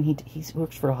know. I mean, he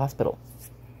works for a hospital.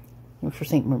 He works for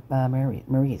St.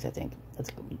 Marie's, I think. That's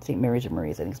St. Mary's or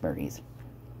Marie's. I think it's Marie's.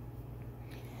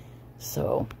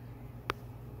 So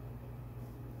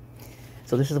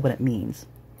this is what it means.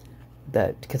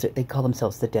 That, because they call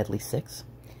themselves the Deadly Six.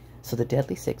 So the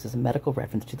Deadly Six is a medical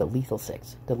reference to the Lethal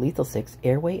Six. The Lethal Six: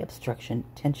 airway obstruction,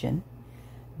 tension,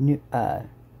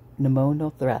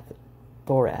 pneumothorax,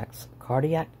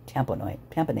 cardiac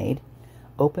tamponade,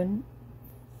 open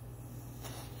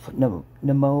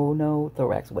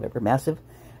pneumothorax, whatever, massive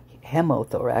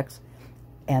hemothorax,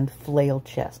 and flail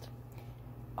chest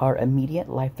are immediate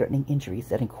life-threatening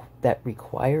injuries that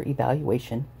require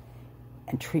evaluation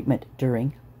and treatment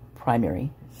during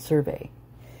primary survey.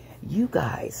 You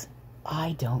guys,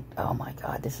 oh my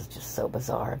God, this is just so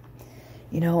bizarre.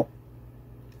 You know,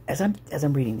 as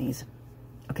I'm reading these,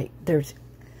 okay, here's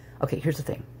the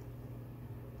thing.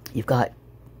 You've got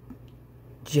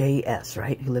J.S.,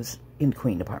 right, who lives in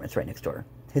Queen Apartments right next door.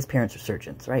 His parents are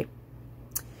surgeons, right?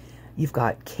 You've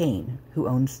got Kane, who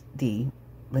owns the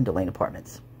Linda Lane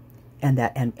Apartments, and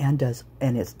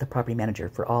is the property manager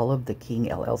for all of the King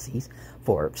LLCs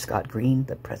for Scott Green,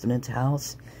 the president's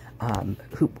house.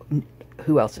 Who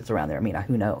else is around there? I mean,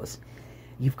 who knows?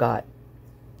 You've got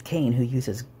Kane, who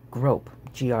uses Gropp,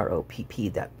 G-R-O-P-P,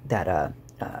 that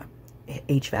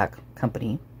HVAC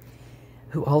company,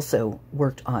 who also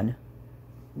worked on,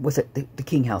 was it the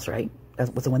King House, right?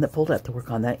 That was the one that pulled up to work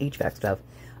on that HVAC stuff.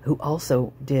 Who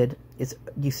also did, there's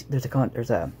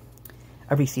a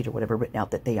receipt or whatever written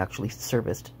out that they actually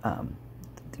serviced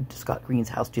Scott Green's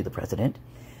house to the president.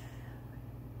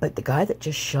 But the guy that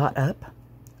just shot up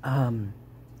on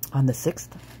the 6th,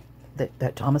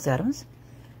 that Thomas Adams,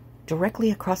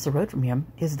 directly across the road from him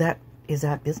is that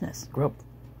business, Gropp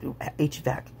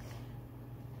HVAC.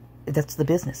 That's the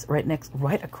business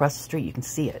right across the street. You can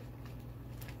see it.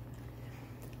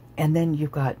 And then you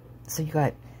got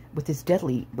with this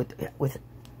deadly who was it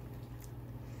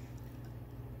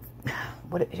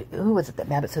that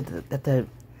Mabbitt said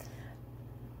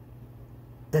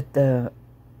that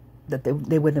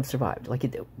they wouldn't have survived, like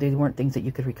they weren't things that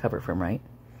you could recover from, right?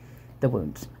 The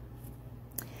wounds.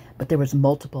 But there was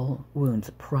multiple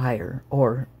wounds prior,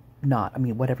 or not. I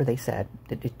mean, whatever they said,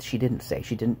 she didn't say.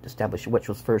 She didn't establish which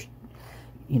was first,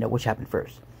 which happened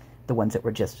first. The ones that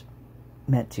were just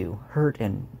meant to hurt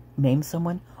and maim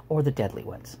someone, or the deadly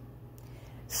ones.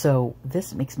 So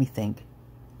this makes me think,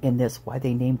 in this, why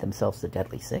they named themselves the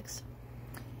Deadly Six,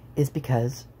 is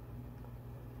because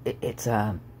it's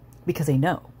because they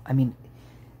know. I mean,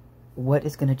 what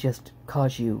is going to just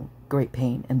cause you great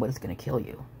pain and what is going to kill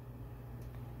you?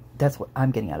 That's what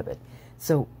I'm getting out of it.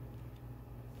 So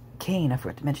Kane, I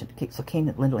forgot to mention, so Kane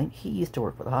at Linda Lane, he used to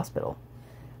work for the hospital,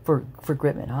 for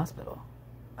Gritman Hospital.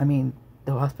 I mean,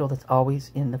 the hospital that's always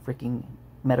in the freaking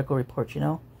medical reports,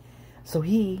 So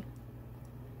he,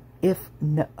 if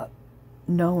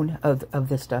known of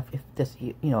this stuff, if this,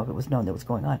 if it was known that was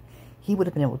going on, he would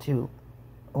have been able to,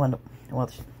 well,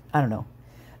 I don't know.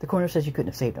 The coroner says you couldn't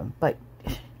have saved him, but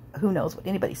who knows what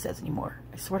anybody says anymore?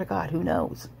 I swear to God, who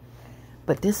knows?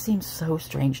 But this seems so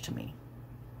strange to me.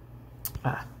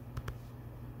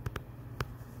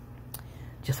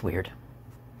 Just weird.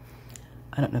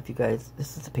 I don't know if you guys,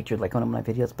 this is a picture like one of my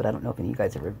videos, but I don't know if any of you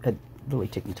guys ever had really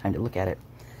taken time to look at it.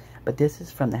 But this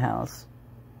is from the house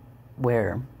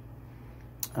where,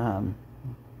 I'm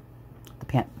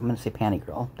going to say Panty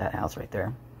Girl, that house right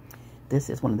there. This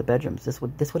is one of the bedrooms. This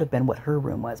would have been what her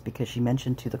room was, because she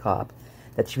mentioned to the cop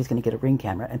that she was going to get a Ring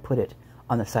camera and put it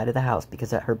on the side of the house,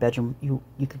 because at her bedroom, you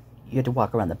had to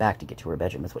walk around the back to get to her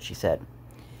bedroom, is what she said.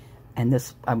 And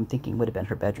this, I'm thinking, would have been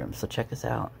her bedroom. So check this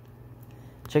out.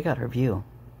 Check out her view.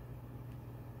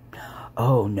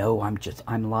 Oh, no, I'm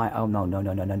lying. Oh,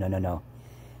 no.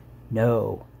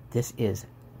 No, this is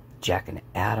Jack and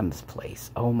Adam's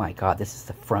place. Oh, my God, this is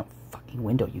the front fucking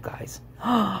window, you guys.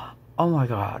 Oh, my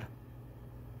God.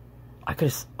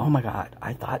 Oh, my God,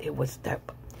 I thought it was that,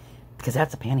 because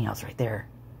that's a panty house right there.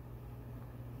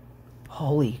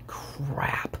 Holy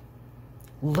crap.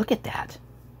 Look at that.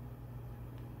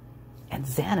 And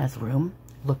Xana's room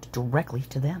looked directly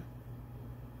to them.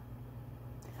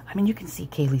 I mean, you can see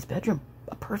Kaylee's bedroom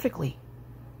perfectly.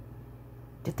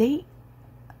 Did they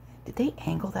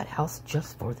angle that house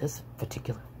just for this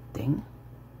particular thing?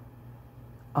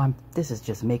 This is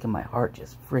just making my heart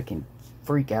just freaking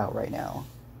freak out right now.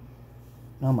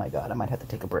 Oh my God, I might have to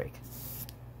take a break.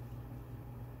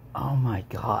 Oh my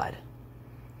God.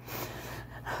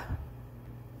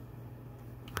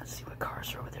 Let's see what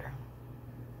cars are over there.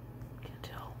 Can't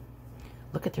tell.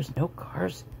 Look at, there's no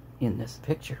cars in this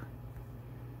picture.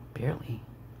 Barely.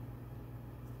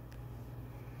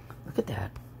 Look at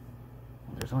that.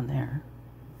 Well, there's one there.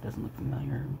 Doesn't look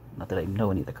familiar. Not that I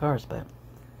know any of the cars, but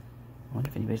I wonder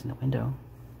if anybody's in the window.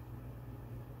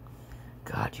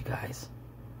 God, you guys.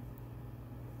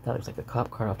 That looks like a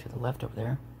cop car off to the left over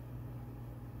there.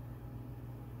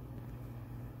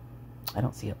 I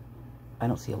don't see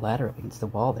a ladder up against the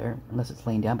wall there, unless it's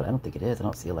laying down, but I don't think it is. I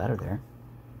don't see a ladder there.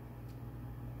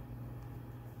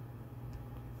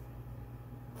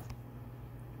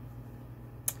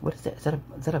 What is that? Is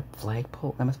that a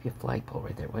flagpole? That must be a flagpole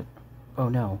right there. What? Oh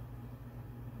no.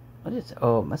 What is it?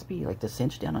 Oh, it must be like the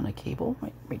cinch down on a cable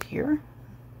right here.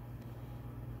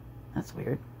 That's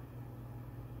weird.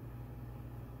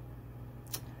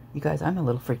 You guys, I'm a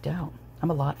little freaked out. I'm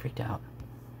a lot freaked out.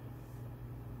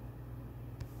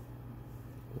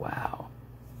 Wow.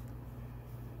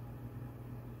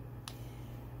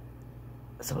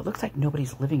 So it looks like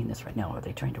nobody's living in this right now. Are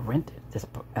they trying to rent this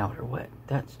out or what?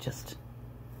 That's just...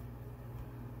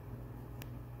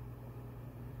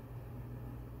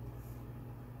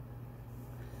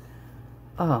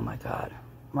 Oh my God.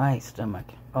 My stomach.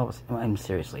 Oh, I'm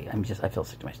seriously, I feel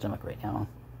sick to my stomach right now.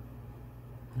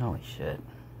 Holy shit.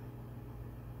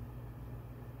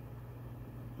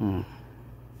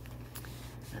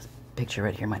 This picture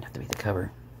right here might have to be the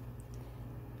cover.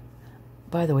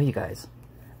 By the way, you guys,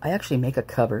 I actually make a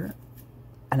cover,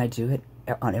 and I do it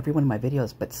on every one of my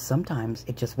videos, but sometimes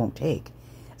it just won't take.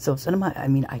 So some of my,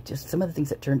 some of the things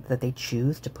that they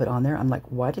choose to put on there, I'm like,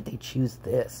 why did they choose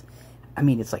this? I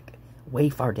mean, it's like way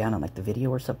far down on like the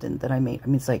video or something that I made. I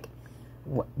mean, it's like,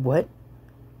 what,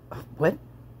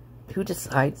 who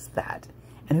decides that?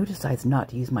 And who decides not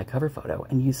to use my cover photo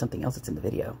and use something else that's in the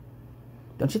video?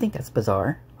 Don't you think that's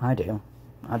bizarre? I do.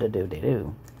 I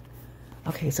do.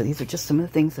 Okay, so these are just some of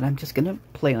the things that I'm just going to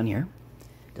play on here.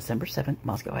 December 7th,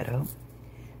 Moscow, Idaho.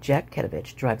 Jack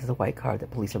Kedovich drives the white car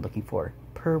that police are looking for,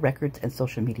 per records and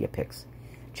social media pics.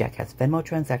 Jack has Venmo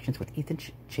transactions with Ethan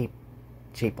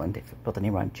Chaplin. They put the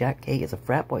name on. Jack K is a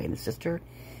frat boy, and his sister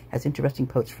has interesting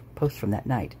posts from that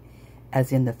night,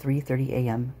 as in the 3:30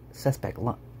 a.m. subject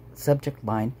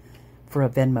line for a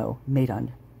Venmo made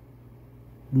on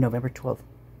November 12th,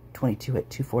 22 at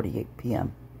 2:48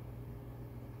 p.m.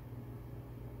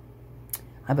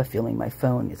 I have a feeling my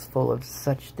phone is full of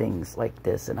such things like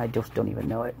this, and I just don't even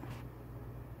know it.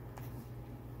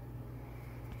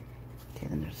 Okay,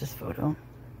 then there's this photo.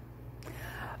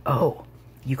 Oh,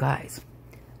 you guys.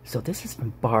 So this is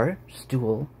from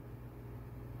Barstool,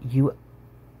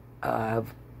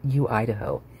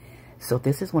 Idaho. So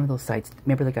this is one of those sites.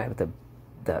 Remember the guy with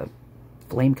the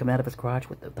flame coming out of his garage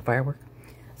with the firework?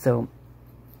 So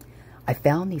I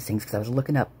found these things because I was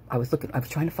looking up. I was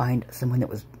trying to find someone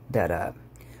that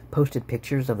posted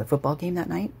pictures of the football game that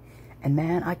night, and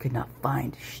man, I could not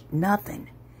find nothing.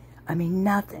 I mean,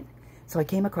 nothing. So I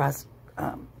came across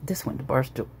this one,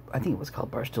 Barstool. I think it was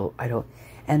called Barstool, Idaho,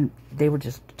 and they were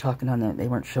just talking on that. They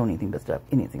weren't showing anything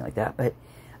like that, but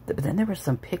then there were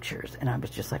some pictures, and I was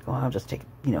just like, oh, I'll just take,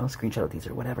 a screenshot of these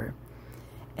or whatever.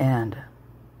 And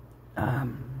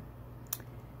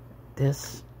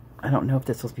this, I don't know if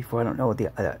this was before. I don't know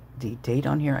the date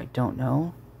on here. I don't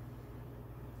know.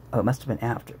 Oh, it must have been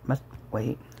after.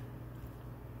 Wait.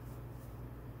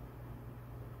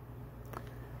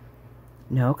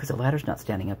 No, because the ladder's not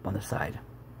standing up on the side.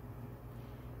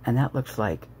 And that looks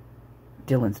like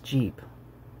Dylan's Jeep.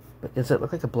 But does it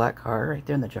look like a black car right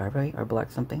there in the driveway? Or black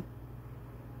something?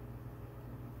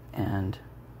 And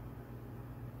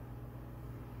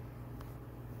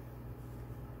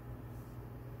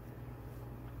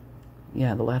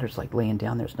yeah, the ladder's like laying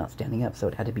down there. It's not standing up, so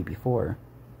it had to be before.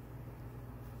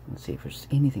 Let's see if there's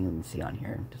anything we can see on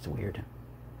here. It's weird.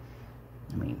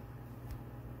 I mean,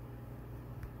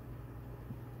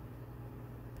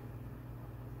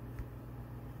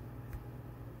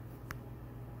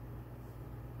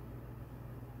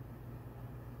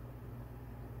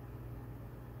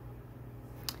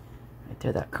 right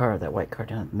there, that white car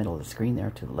down in the middle of the screen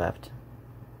there to the left.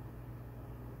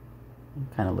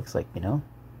 It kind of looks like,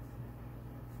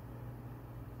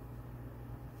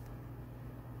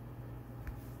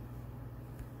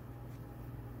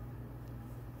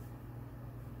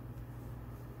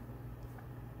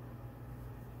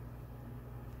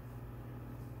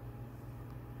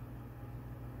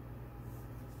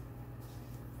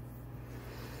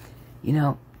 You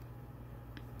know,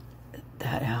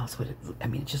 that house would, I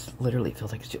mean, it just literally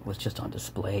feels like it was just on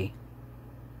display.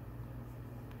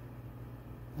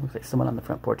 Looks like someone on the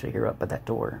front porch here up by that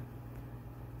door.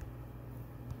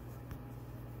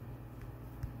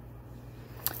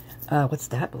 What's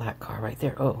that black car right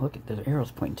there? Oh, look at the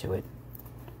arrows pointing to it.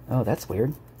 Oh, that's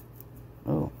weird.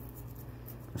 Oh.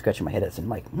 I'm scratching my head as in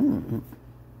like,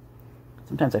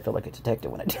 Sometimes I feel like a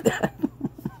detective when I do that.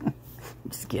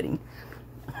 Just kidding.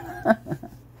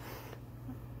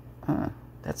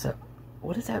 That's a,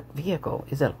 what is that vehicle?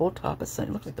 Is that whole top a sun?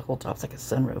 It looks like the whole top's like a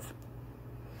sunroof.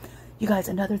 You guys,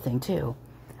 another thing too.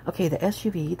 Okay, the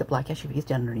SUV, the black SUV is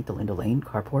down underneath the Linda Lane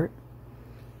carport.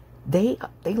 They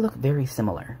look very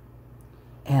similar.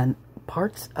 And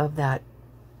parts of that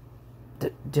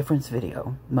difference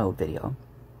video, mode video,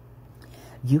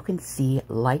 you can see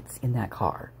lights in that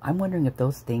car. I'm wondering if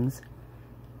those things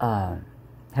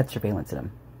had surveillance in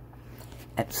them.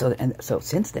 And so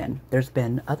since then, there's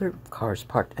been other cars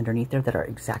parked underneath there that are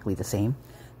exactly the same.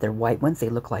 They're white ones. They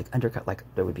look like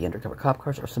there would be undercover cop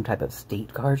cars or some type of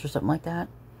state cars or something like that.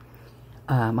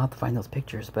 I'll have to find those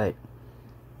pictures, but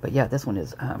yeah, this one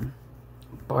is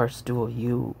Barstool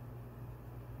U,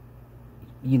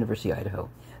 University of Idaho.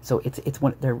 So it's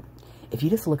one there. If you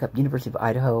just look up University of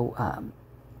Idaho,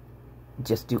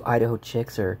 just do Idaho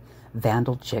Chicks or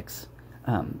Vandal Chicks,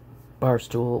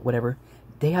 Barstool, whatever.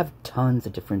 They have tons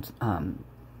of different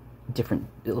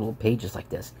little pages like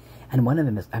this. And one of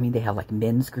them is, I mean, they have like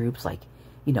men's groups, like,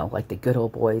 you know, like the good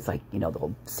old boys, like, you know, the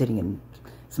old sitting and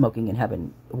smoking and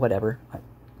having whatever.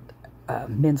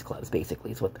 Men's clubs,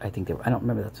 basically, is what I think they were. I don't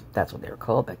remember that's what they were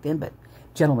called back then, but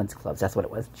gentlemen's clubs, that's what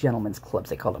it was. Gentlemen's clubs,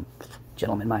 they called them.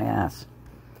 Gentlemen, my ass.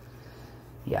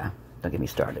 Yeah, don't get me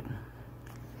started.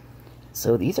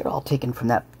 So these are all taken from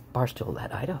that Barstool,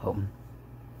 that Idaho.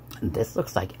 And this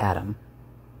looks like Adam.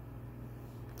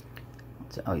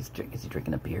 So, oh, is he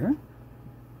drinking a beer?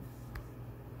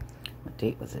 What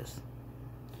date was this?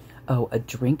 Oh, a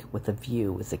drink with a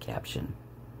view is the caption.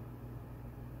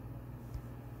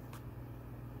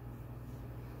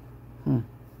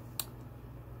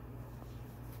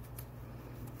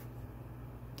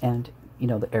 And, you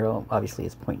know, the arrow obviously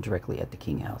is pointing directly at the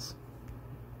King house.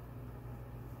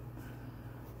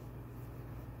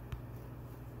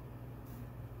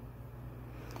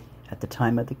 At the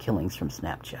time of the killings from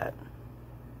Snapchat.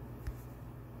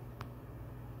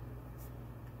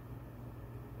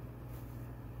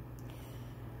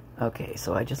 Okay,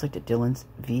 so I just looked at Dylan's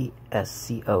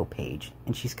VSCO page,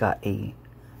 and she's got a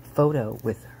photo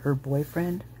with her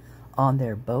boyfriend on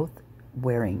there, both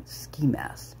wearing ski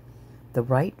masks. The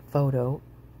right photo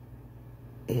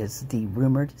is the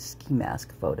rumored ski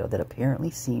mask photo that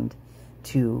apparently seemed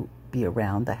to be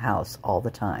around the house all the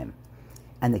time.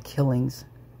 And the killings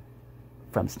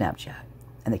from Snapchat.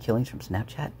 And the killings from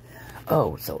Snapchat?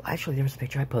 Oh, so actually there was a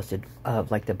picture I posted of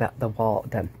like the wall,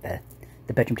 the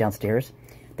bedroom downstairs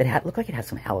that looked like it had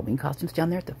some Halloween costumes down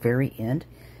there at the very end.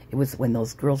 It was when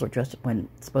those girls were dressed up, when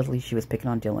supposedly she was picking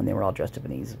on Dylan, they were all dressed up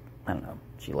in these, I don't know,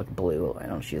 she looked blue, I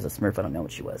don't know, she was a Smurf, I don't know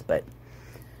what she was, but,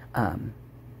 I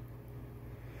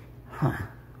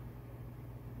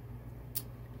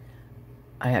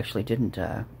actually didn't,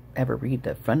 ever read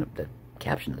the front of the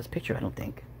caption of this picture, I don't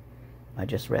think. I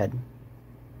just read,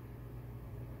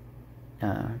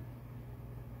 I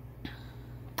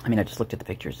mean, I just looked at the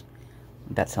pictures.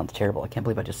 That sounds terrible. I can't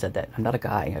believe I just said that. I'm not a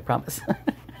guy, I promise.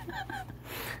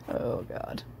 Oh,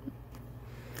 God.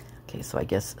 Okay, so I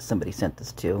guess somebody sent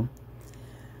this too.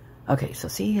 Okay, so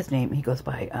see his name. He goes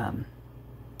by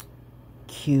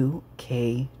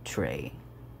QK Trey.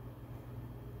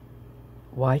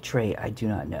 Why Trey, I do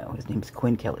not know. His name is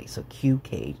Quinn Kelly, so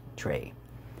QK Trey.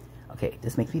 Okay,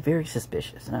 this makes me very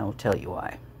suspicious, and I will tell you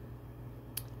why.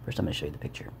 First, I'm going to show you the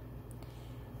picture.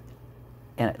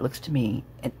 And it looks to me,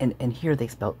 and here they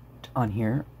spelled, on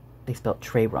here, they spelled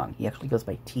Trey wrong. He actually goes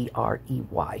by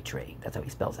T-R-E-Y, Trey. That's how he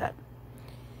spells that.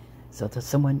 So to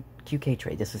someone, QK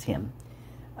Trey, this is him.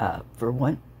 For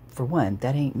one,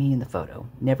 that ain't me in the photo.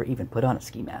 Never even put on a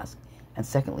ski mask. And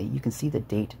secondly, you can see the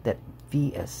date that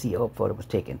VSCO photo was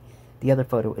taken. The other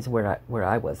photo is where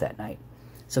I was that night.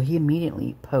 So he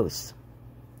immediately posts.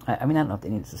 I mean, I don't know if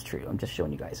any of this is true. I'm just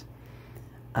showing you guys.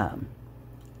 Oh,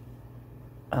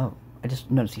 I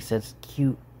just noticed he says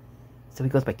Q. So he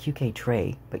goes by QK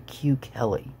Trey, but Q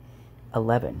Kelly,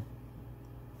 11.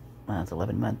 It's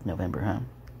 11 month, November, huh?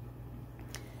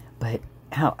 But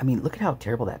how? I mean, look at how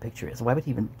terrible that picture is. Why would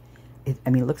he even? I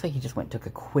mean, it looks like he just went and took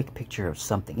a quick picture of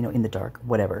something, you know, in the dark,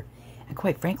 whatever. And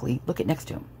quite frankly, look at next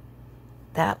to him.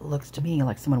 That looks to me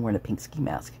like someone wearing a pink ski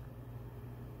mask.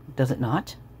 Does it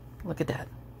not? Look at that.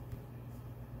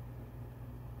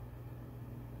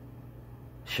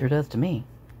 Sure does to me.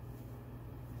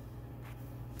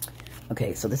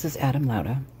 Okay, so this is Adam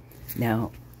Lauda.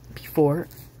 Now, before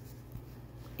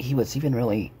he was even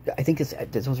really, I think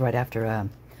this was right after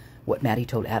what Maddie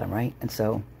told Adam, right? And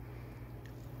so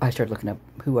I started looking up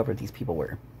whoever these people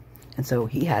were. And so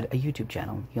he had a YouTube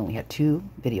channel. He only had 2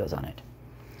 videos on it.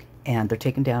 And they're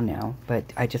taken down now.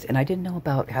 But I didn't know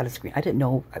about how to I didn't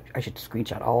know I should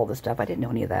screenshot all this stuff. I didn't know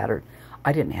any of that. Or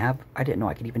I didn't know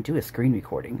I could even do a screen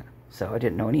recording. So I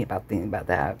didn't know anything about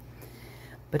that.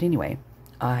 But anyway,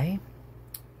 I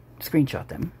screenshot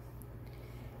them.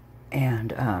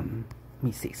 And, let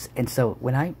me see. And so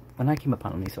when I came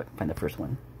upon them, so I can find the first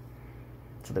one.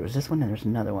 So there was this one and there's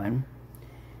another one.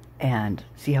 And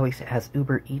see how he has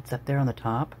Uber Eats up there on the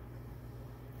top?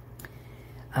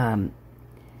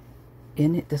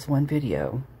 In this one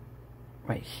video,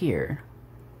 right here,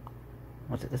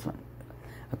 was it this one?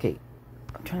 Okay,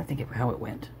 I'm trying to think of how it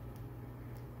went.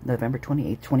 November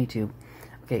 28th, 22.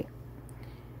 Okay,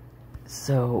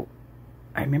 so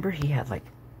I remember he had like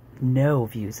no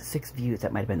views, 6 views.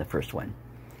 That might have been the first one.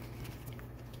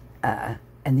 And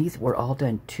these were all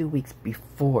done 2 weeks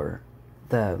before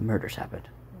the murders happened.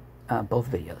 Both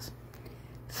videos.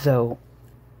 So,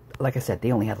 like I said,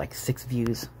 they only had like 6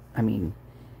 views. I mean,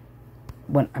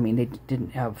 they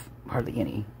didn't have hardly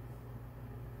any.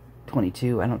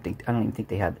 22. I don't even think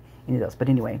they had any of those. But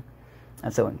anyway,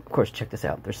 and so of course, check this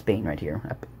out. There's Spain right here,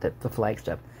 the flag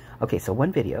stuff. Okay, so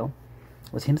one video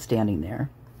was him standing there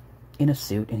in a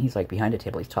suit, and he's like behind a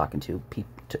table. He's talking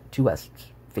to us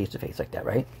face to face like that,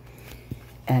 right?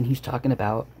 And he's talking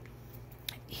about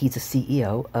he's a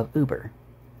CEO of Uber.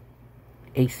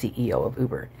 A CEO of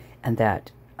Uber, and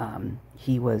that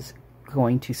he was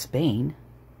going to Spain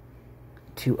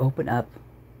to open up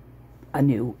a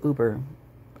new Uber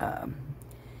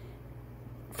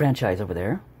franchise over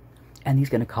there, and he's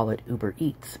going to call it Uber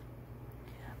Eats.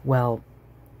 Well,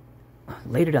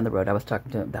 later down the road, I was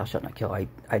talking to him, Thou Shalt Not Kill. I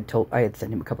had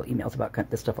sent him a couple of emails about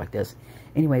this stuff like this.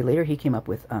 Anyway, later he came up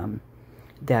with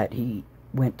that he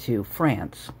went to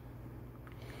France.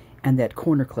 And that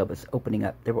Corner Club was opening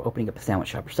up. They were opening up a sandwich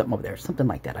shop or something over there. Something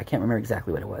like that. I can't remember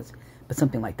exactly what it was. But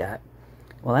something like that.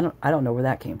 Well, I don't know where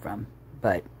that came from.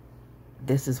 But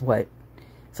this is what...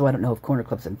 So I don't know if Corner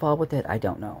Club's involved with it. I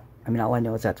don't know. I mean, all I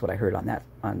know is that's what I heard on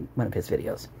one of his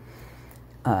videos.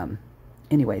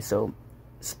 Anyway, so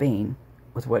Spain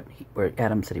was where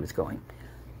Adam said he was going.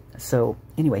 So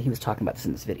anyway, he was talking about this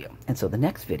in this video. And so the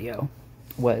next video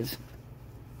was...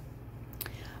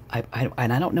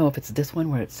 and I don't know if it's this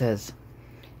one where it says,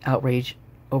 outrage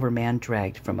over man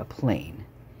dragged from a plane.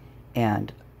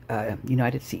 And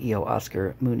United CEO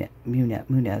Oscar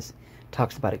Munez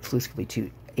talks about exclusively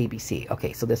to ABC.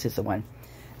 Okay, so this is the one.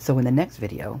 So in the next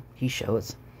video, he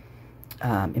shows,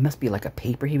 it must be like a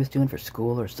paper he was doing for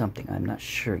school or something. I'm not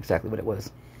sure exactly what it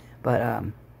was. But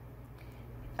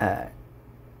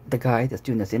the guy that's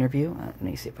doing this interview, let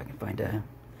me see if I can find a...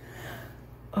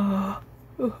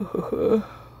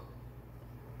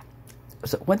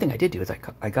 So one thing I did do is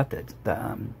I got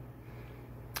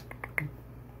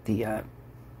the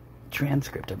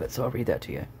transcript of it, so I'll read that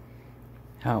to you.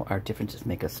 How our differences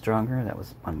make us stronger. That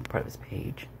was on part of his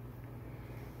page.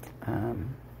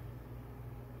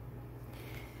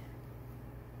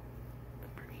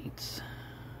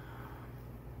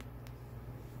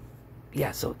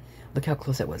 Yeah, so look how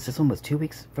close that was. This one was 2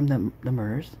 weeks from the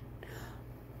murders,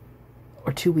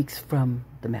 or 2 weeks from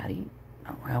the Maddie.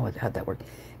 Oh, how'd that work?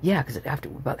 Yeah, because I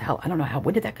don't know how.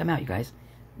 When did that come out, you guys?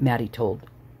 Maddie told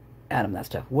Adam that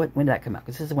stuff. When did that come out?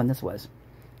 Because this is when this was.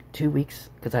 2 weeks,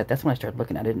 because that's when I started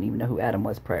looking. I didn't even know who Adam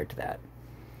was prior to that.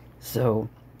 So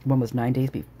one was 9 days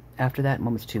after that, and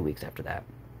one was 2 weeks after that.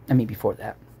 I mean, before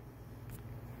that.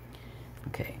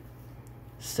 Okay,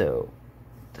 so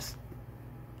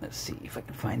let's see if I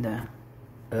can find the.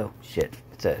 Oh shit!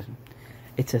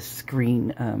 It's a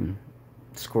screen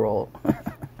scroll.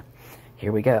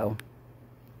 Here we go.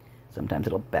 Sometimes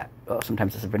it'll back. Oh,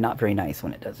 sometimes it's not very nice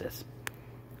when it does this.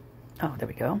 Oh, there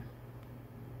we go.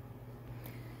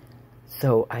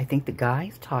 So I think the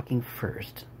guy's talking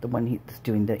first, the one he's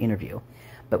doing the interview.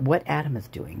 But what Adam is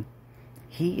doing,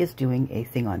 he is doing a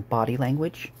thing on body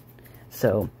language.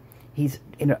 So he's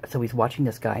watching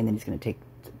this guy, and then he's going to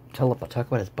talk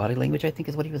about his body language, I think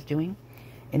is what he was doing.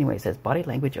 Anyway, it says body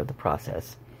language of the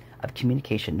process of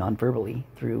communication non-verbally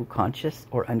through conscious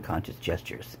or unconscious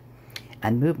gestures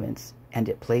and movements, and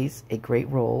it plays a great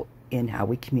role in how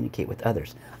we communicate with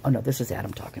others. Oh no, this is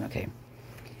Adam talking, okay.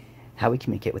 How we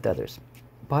communicate with others.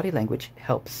 Body language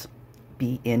helps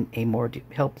be in a more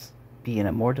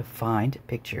defined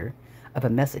picture of a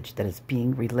message that is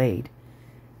being relayed.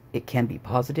 It can be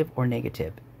positive or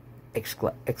negative.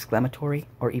 exclamatory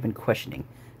or even questioning,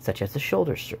 such as the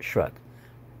shoulder shrug.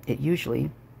 It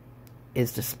usually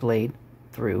is displayed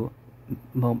through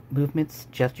movements,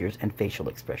 gestures, and facial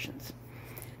expressions.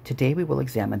 Today we will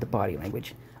examine the body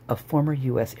language of former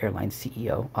U.S. Airlines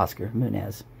CEO Oscar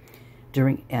Munoz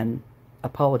during an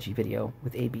apology video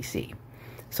with ABC.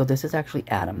 So this is actually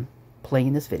Adam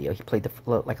playing this video. He played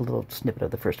like a little snippet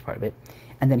of the first part of it,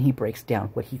 and then he breaks down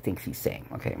what he thinks he's saying.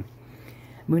 Okay,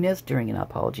 Munoz during an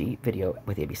apology video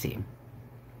with ABC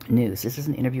News. This is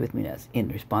an interview with Munoz in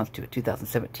response to a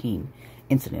 2017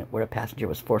 incident where a passenger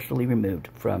was forcibly removed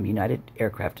from United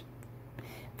aircraft.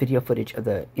 Video footage of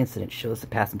the incident shows the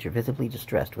passenger visibly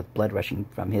distressed with blood rushing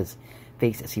from his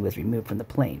face as he was removed from the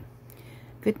plane.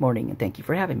 Good morning and thank you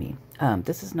for having me.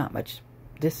 This is not much.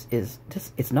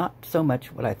 It's not so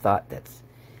much what I thought. That's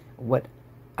what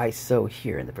I saw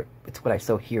here it's what I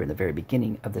saw here in the very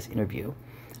beginning of this interview.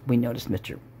 We noticed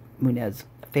Mr. Munoz's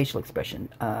facial expression.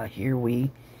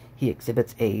 He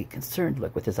exhibits a concerned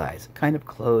look with his eyes kind of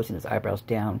closed and his eyebrows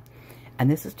down, and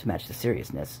this is to match the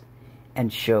seriousness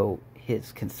and show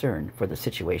his concern for the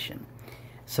situation.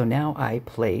 So now I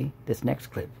play this next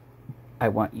clip. I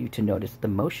want you to notice the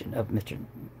motion of Mr.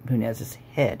 Munoz's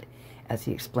head as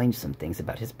he explains some things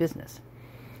about his business.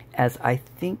 As I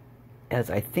think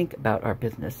about our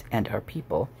business and our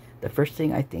people, the first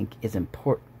thing I think is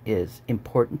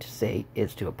important to say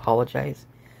is to apologize,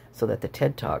 so that the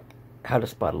TED Talk, How to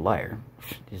Spot a Liar,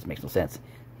 it just makes no sense.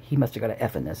 He must have got an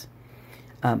F in this.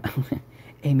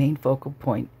 A main focal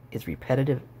point is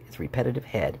repetitive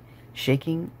head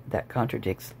shaking that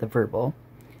contradicts the verbal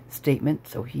statement,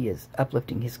 so he is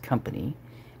uplifting his company,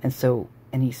 and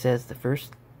he says the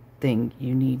first thing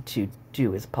you need to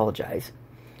do is apologize,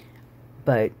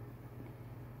 but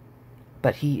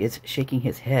he is shaking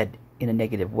his head in a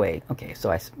negative way. Okay, so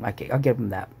I'll give him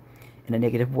that, in a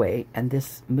negative way, and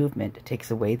this movement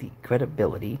takes away the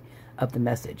credibility of the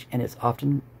message and is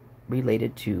often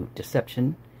related to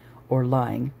deception or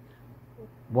lying.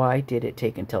 Why did it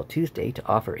take until Tuesday to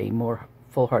offer a more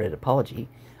full-hearted apology?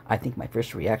 I think my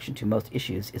first reaction to most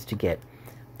issues is to get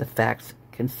the facts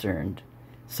concerned.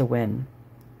 So when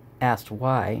asked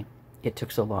why it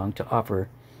took so long to offer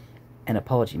an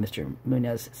apology, Mr.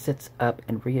 Munoz sits up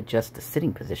and readjusts the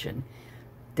sitting position.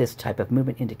 This type of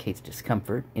movement indicates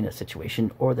discomfort in a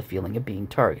situation or the feeling of being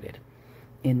targeted.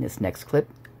 In this next clip,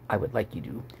 I would like you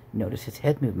to notice his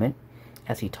head movement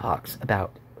as he talks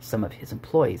about some of his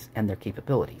employees and their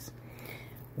capabilities.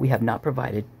 We have not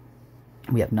provided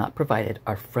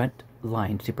our front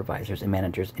line supervisors and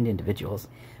managers and individuals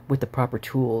with the proper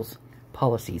tools,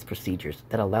 policies, procedures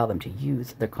that allow them to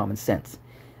use their common sense.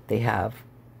 They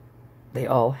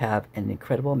all have an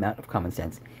incredible amount of common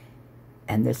sense,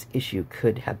 and this issue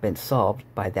could have been solved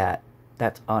by that.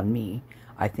 That's on me.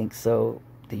 I think so.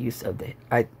 The use of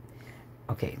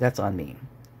okay, that's on me.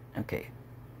 Okay,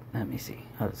 let me see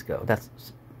how this go. That's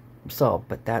solved,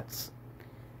 but that's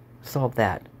solved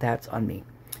that. That's on me.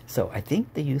 So I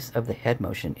think the use of the head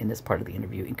motion in this part of the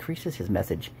interview increases his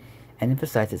message and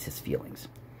emphasizes his feelings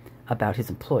about his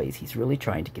employees. He's really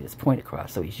trying to get his point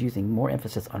across, so he's using more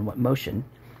emphasis on what motion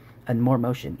and more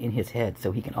motion in his head,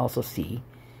 so you can also see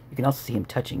him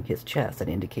touching his chest. That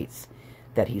indicates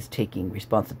that he's taking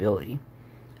responsibility.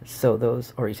 So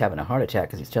or he's having a heart attack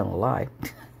because he's telling a lie.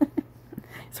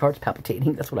 His heart's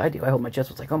palpitating. That's what I do. I hold my chest.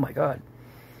 It's like, oh my God.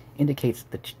 Indicates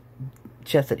the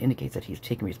chest that indicates that he's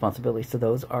taking responsibility. So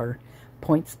those are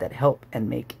points that help and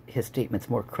make his statements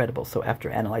more credible. So after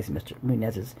analyzing Mr.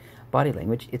 Munoz's body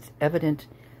language, it's evident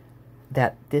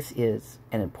that this is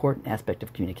an important aspect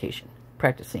of communication.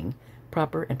 Practicing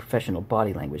proper and professional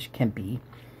body language can be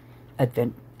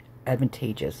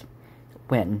advantageous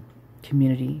when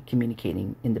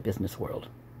communicating in the business world.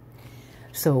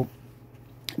 So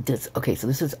this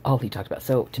is all he talked about.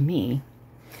 So to me,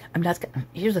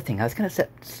 here's the thing. I was kind of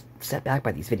set back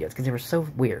by these videos because they were so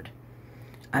weird.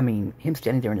 I mean, him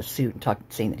standing there in a suit and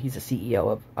saying that he's the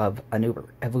CEO of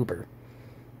Uber.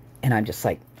 And I'm just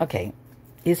like, okay,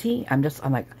 is he?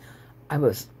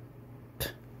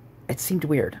 It seemed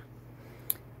weird.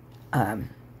 I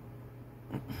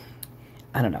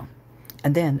don't know.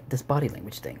 And then this body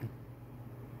language thing.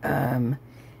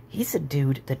 He's a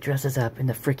dude that dresses up in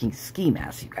the freaking ski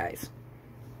mask, you guys.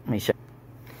 Let me show.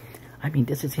 I mean,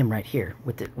 this is him right here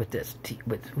with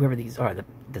whoever these are,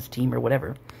 this team or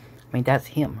whatever. I mean, that's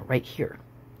him right here.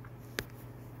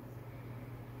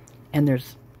 And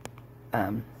there's,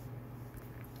 and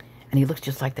he looks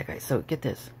just like that guy. So get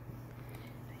this.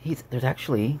 There's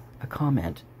actually a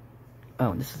comment.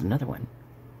 Oh, and this is another one.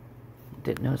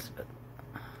 Didn't notice.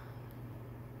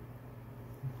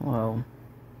 Whoa.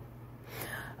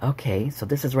 Okay, so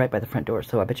this is right by the front door.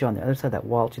 So I bet you on the other side of that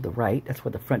wall to the right, that's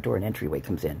where the front door and entryway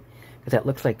comes in. Because that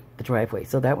looks like the driveway.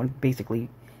 So that one, basically,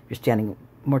 if you're standing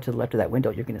more to the left of that window,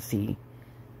 you're going to see...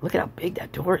 Look at how big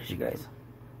that door is, you guys.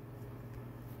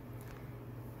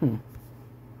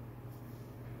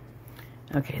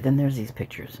 Okay, then there's these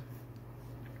pictures.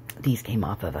 These came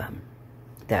off of a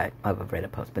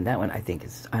Reddit post, but that one I think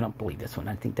is... I don't believe this one.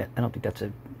 I don't think that's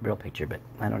a real picture, but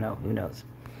I don't know. Who knows?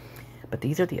 But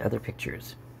these are the other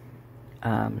pictures.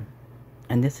 And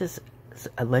this is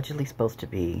allegedly supposed to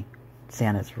be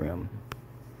Santa's room.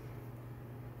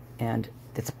 And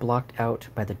it's blocked out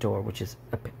by the door, which is,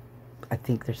 I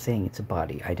think they're saying it's a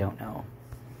body. I don't know.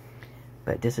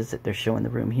 But this is it. They're showing the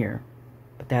room here.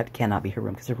 But that cannot be her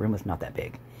room because her room was not that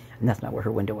big. And that's not where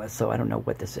her window was. So I don't know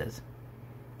what this is.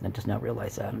 And I just now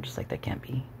realize that. I'm just like, that can't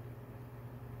be.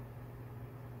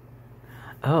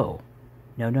 Oh.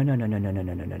 No.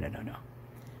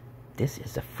 This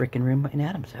is the freaking room in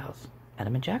Adam's house.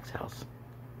 Adam and Jack's house.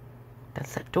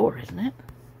 That's that door, isn't it?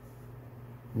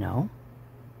 No.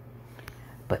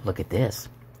 But look at this.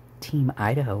 Team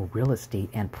Idaho Real Estate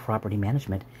and Property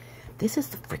Management. This is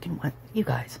the freaking one. You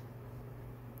guys.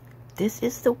 This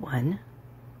is the one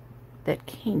that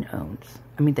Kane owns.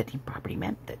 I mean,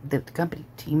 the company,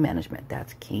 Team Management.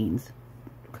 That's Kane's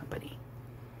company.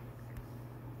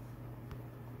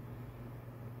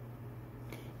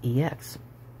 EX.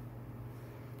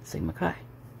 Sigma Chi.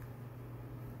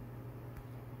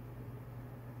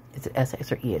 Is it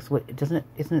SX or EX? What, isn't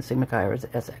it Sigma Chi or is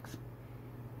it SX?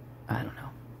 I don't know.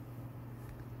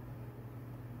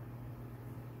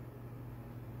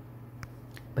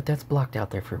 But that's blocked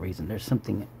out there for a reason. There's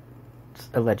something,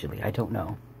 allegedly, I don't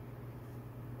know.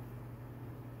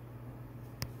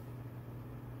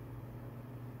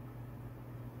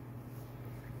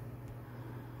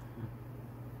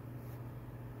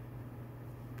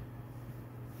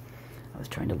 I was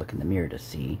trying to look in the mirror to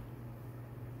see.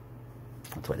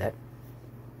 That's why that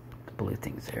blue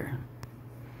thing's there.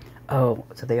 Oh,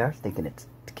 so they are thinking it's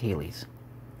Kaylee's.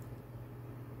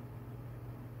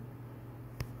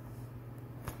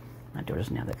 My door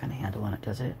doesn't have that kind of handle on it,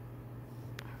 does it?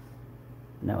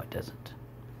 No, it doesn't.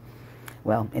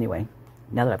 Well, anyway,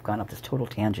 now that I've gone off this total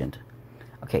tangent.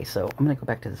 Okay, so I'm going to go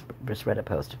back to this Reddit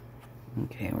post.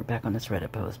 Okay, we're back on this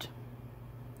Reddit post.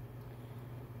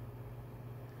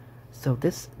 So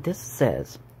this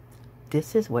says,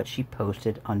 this is what she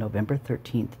posted on November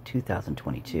 13th,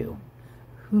 2022.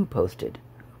 Who posted?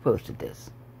 Who posted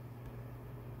this?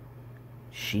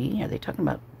 She? Are they talking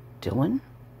about Dylan?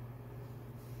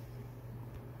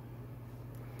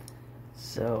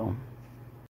 So...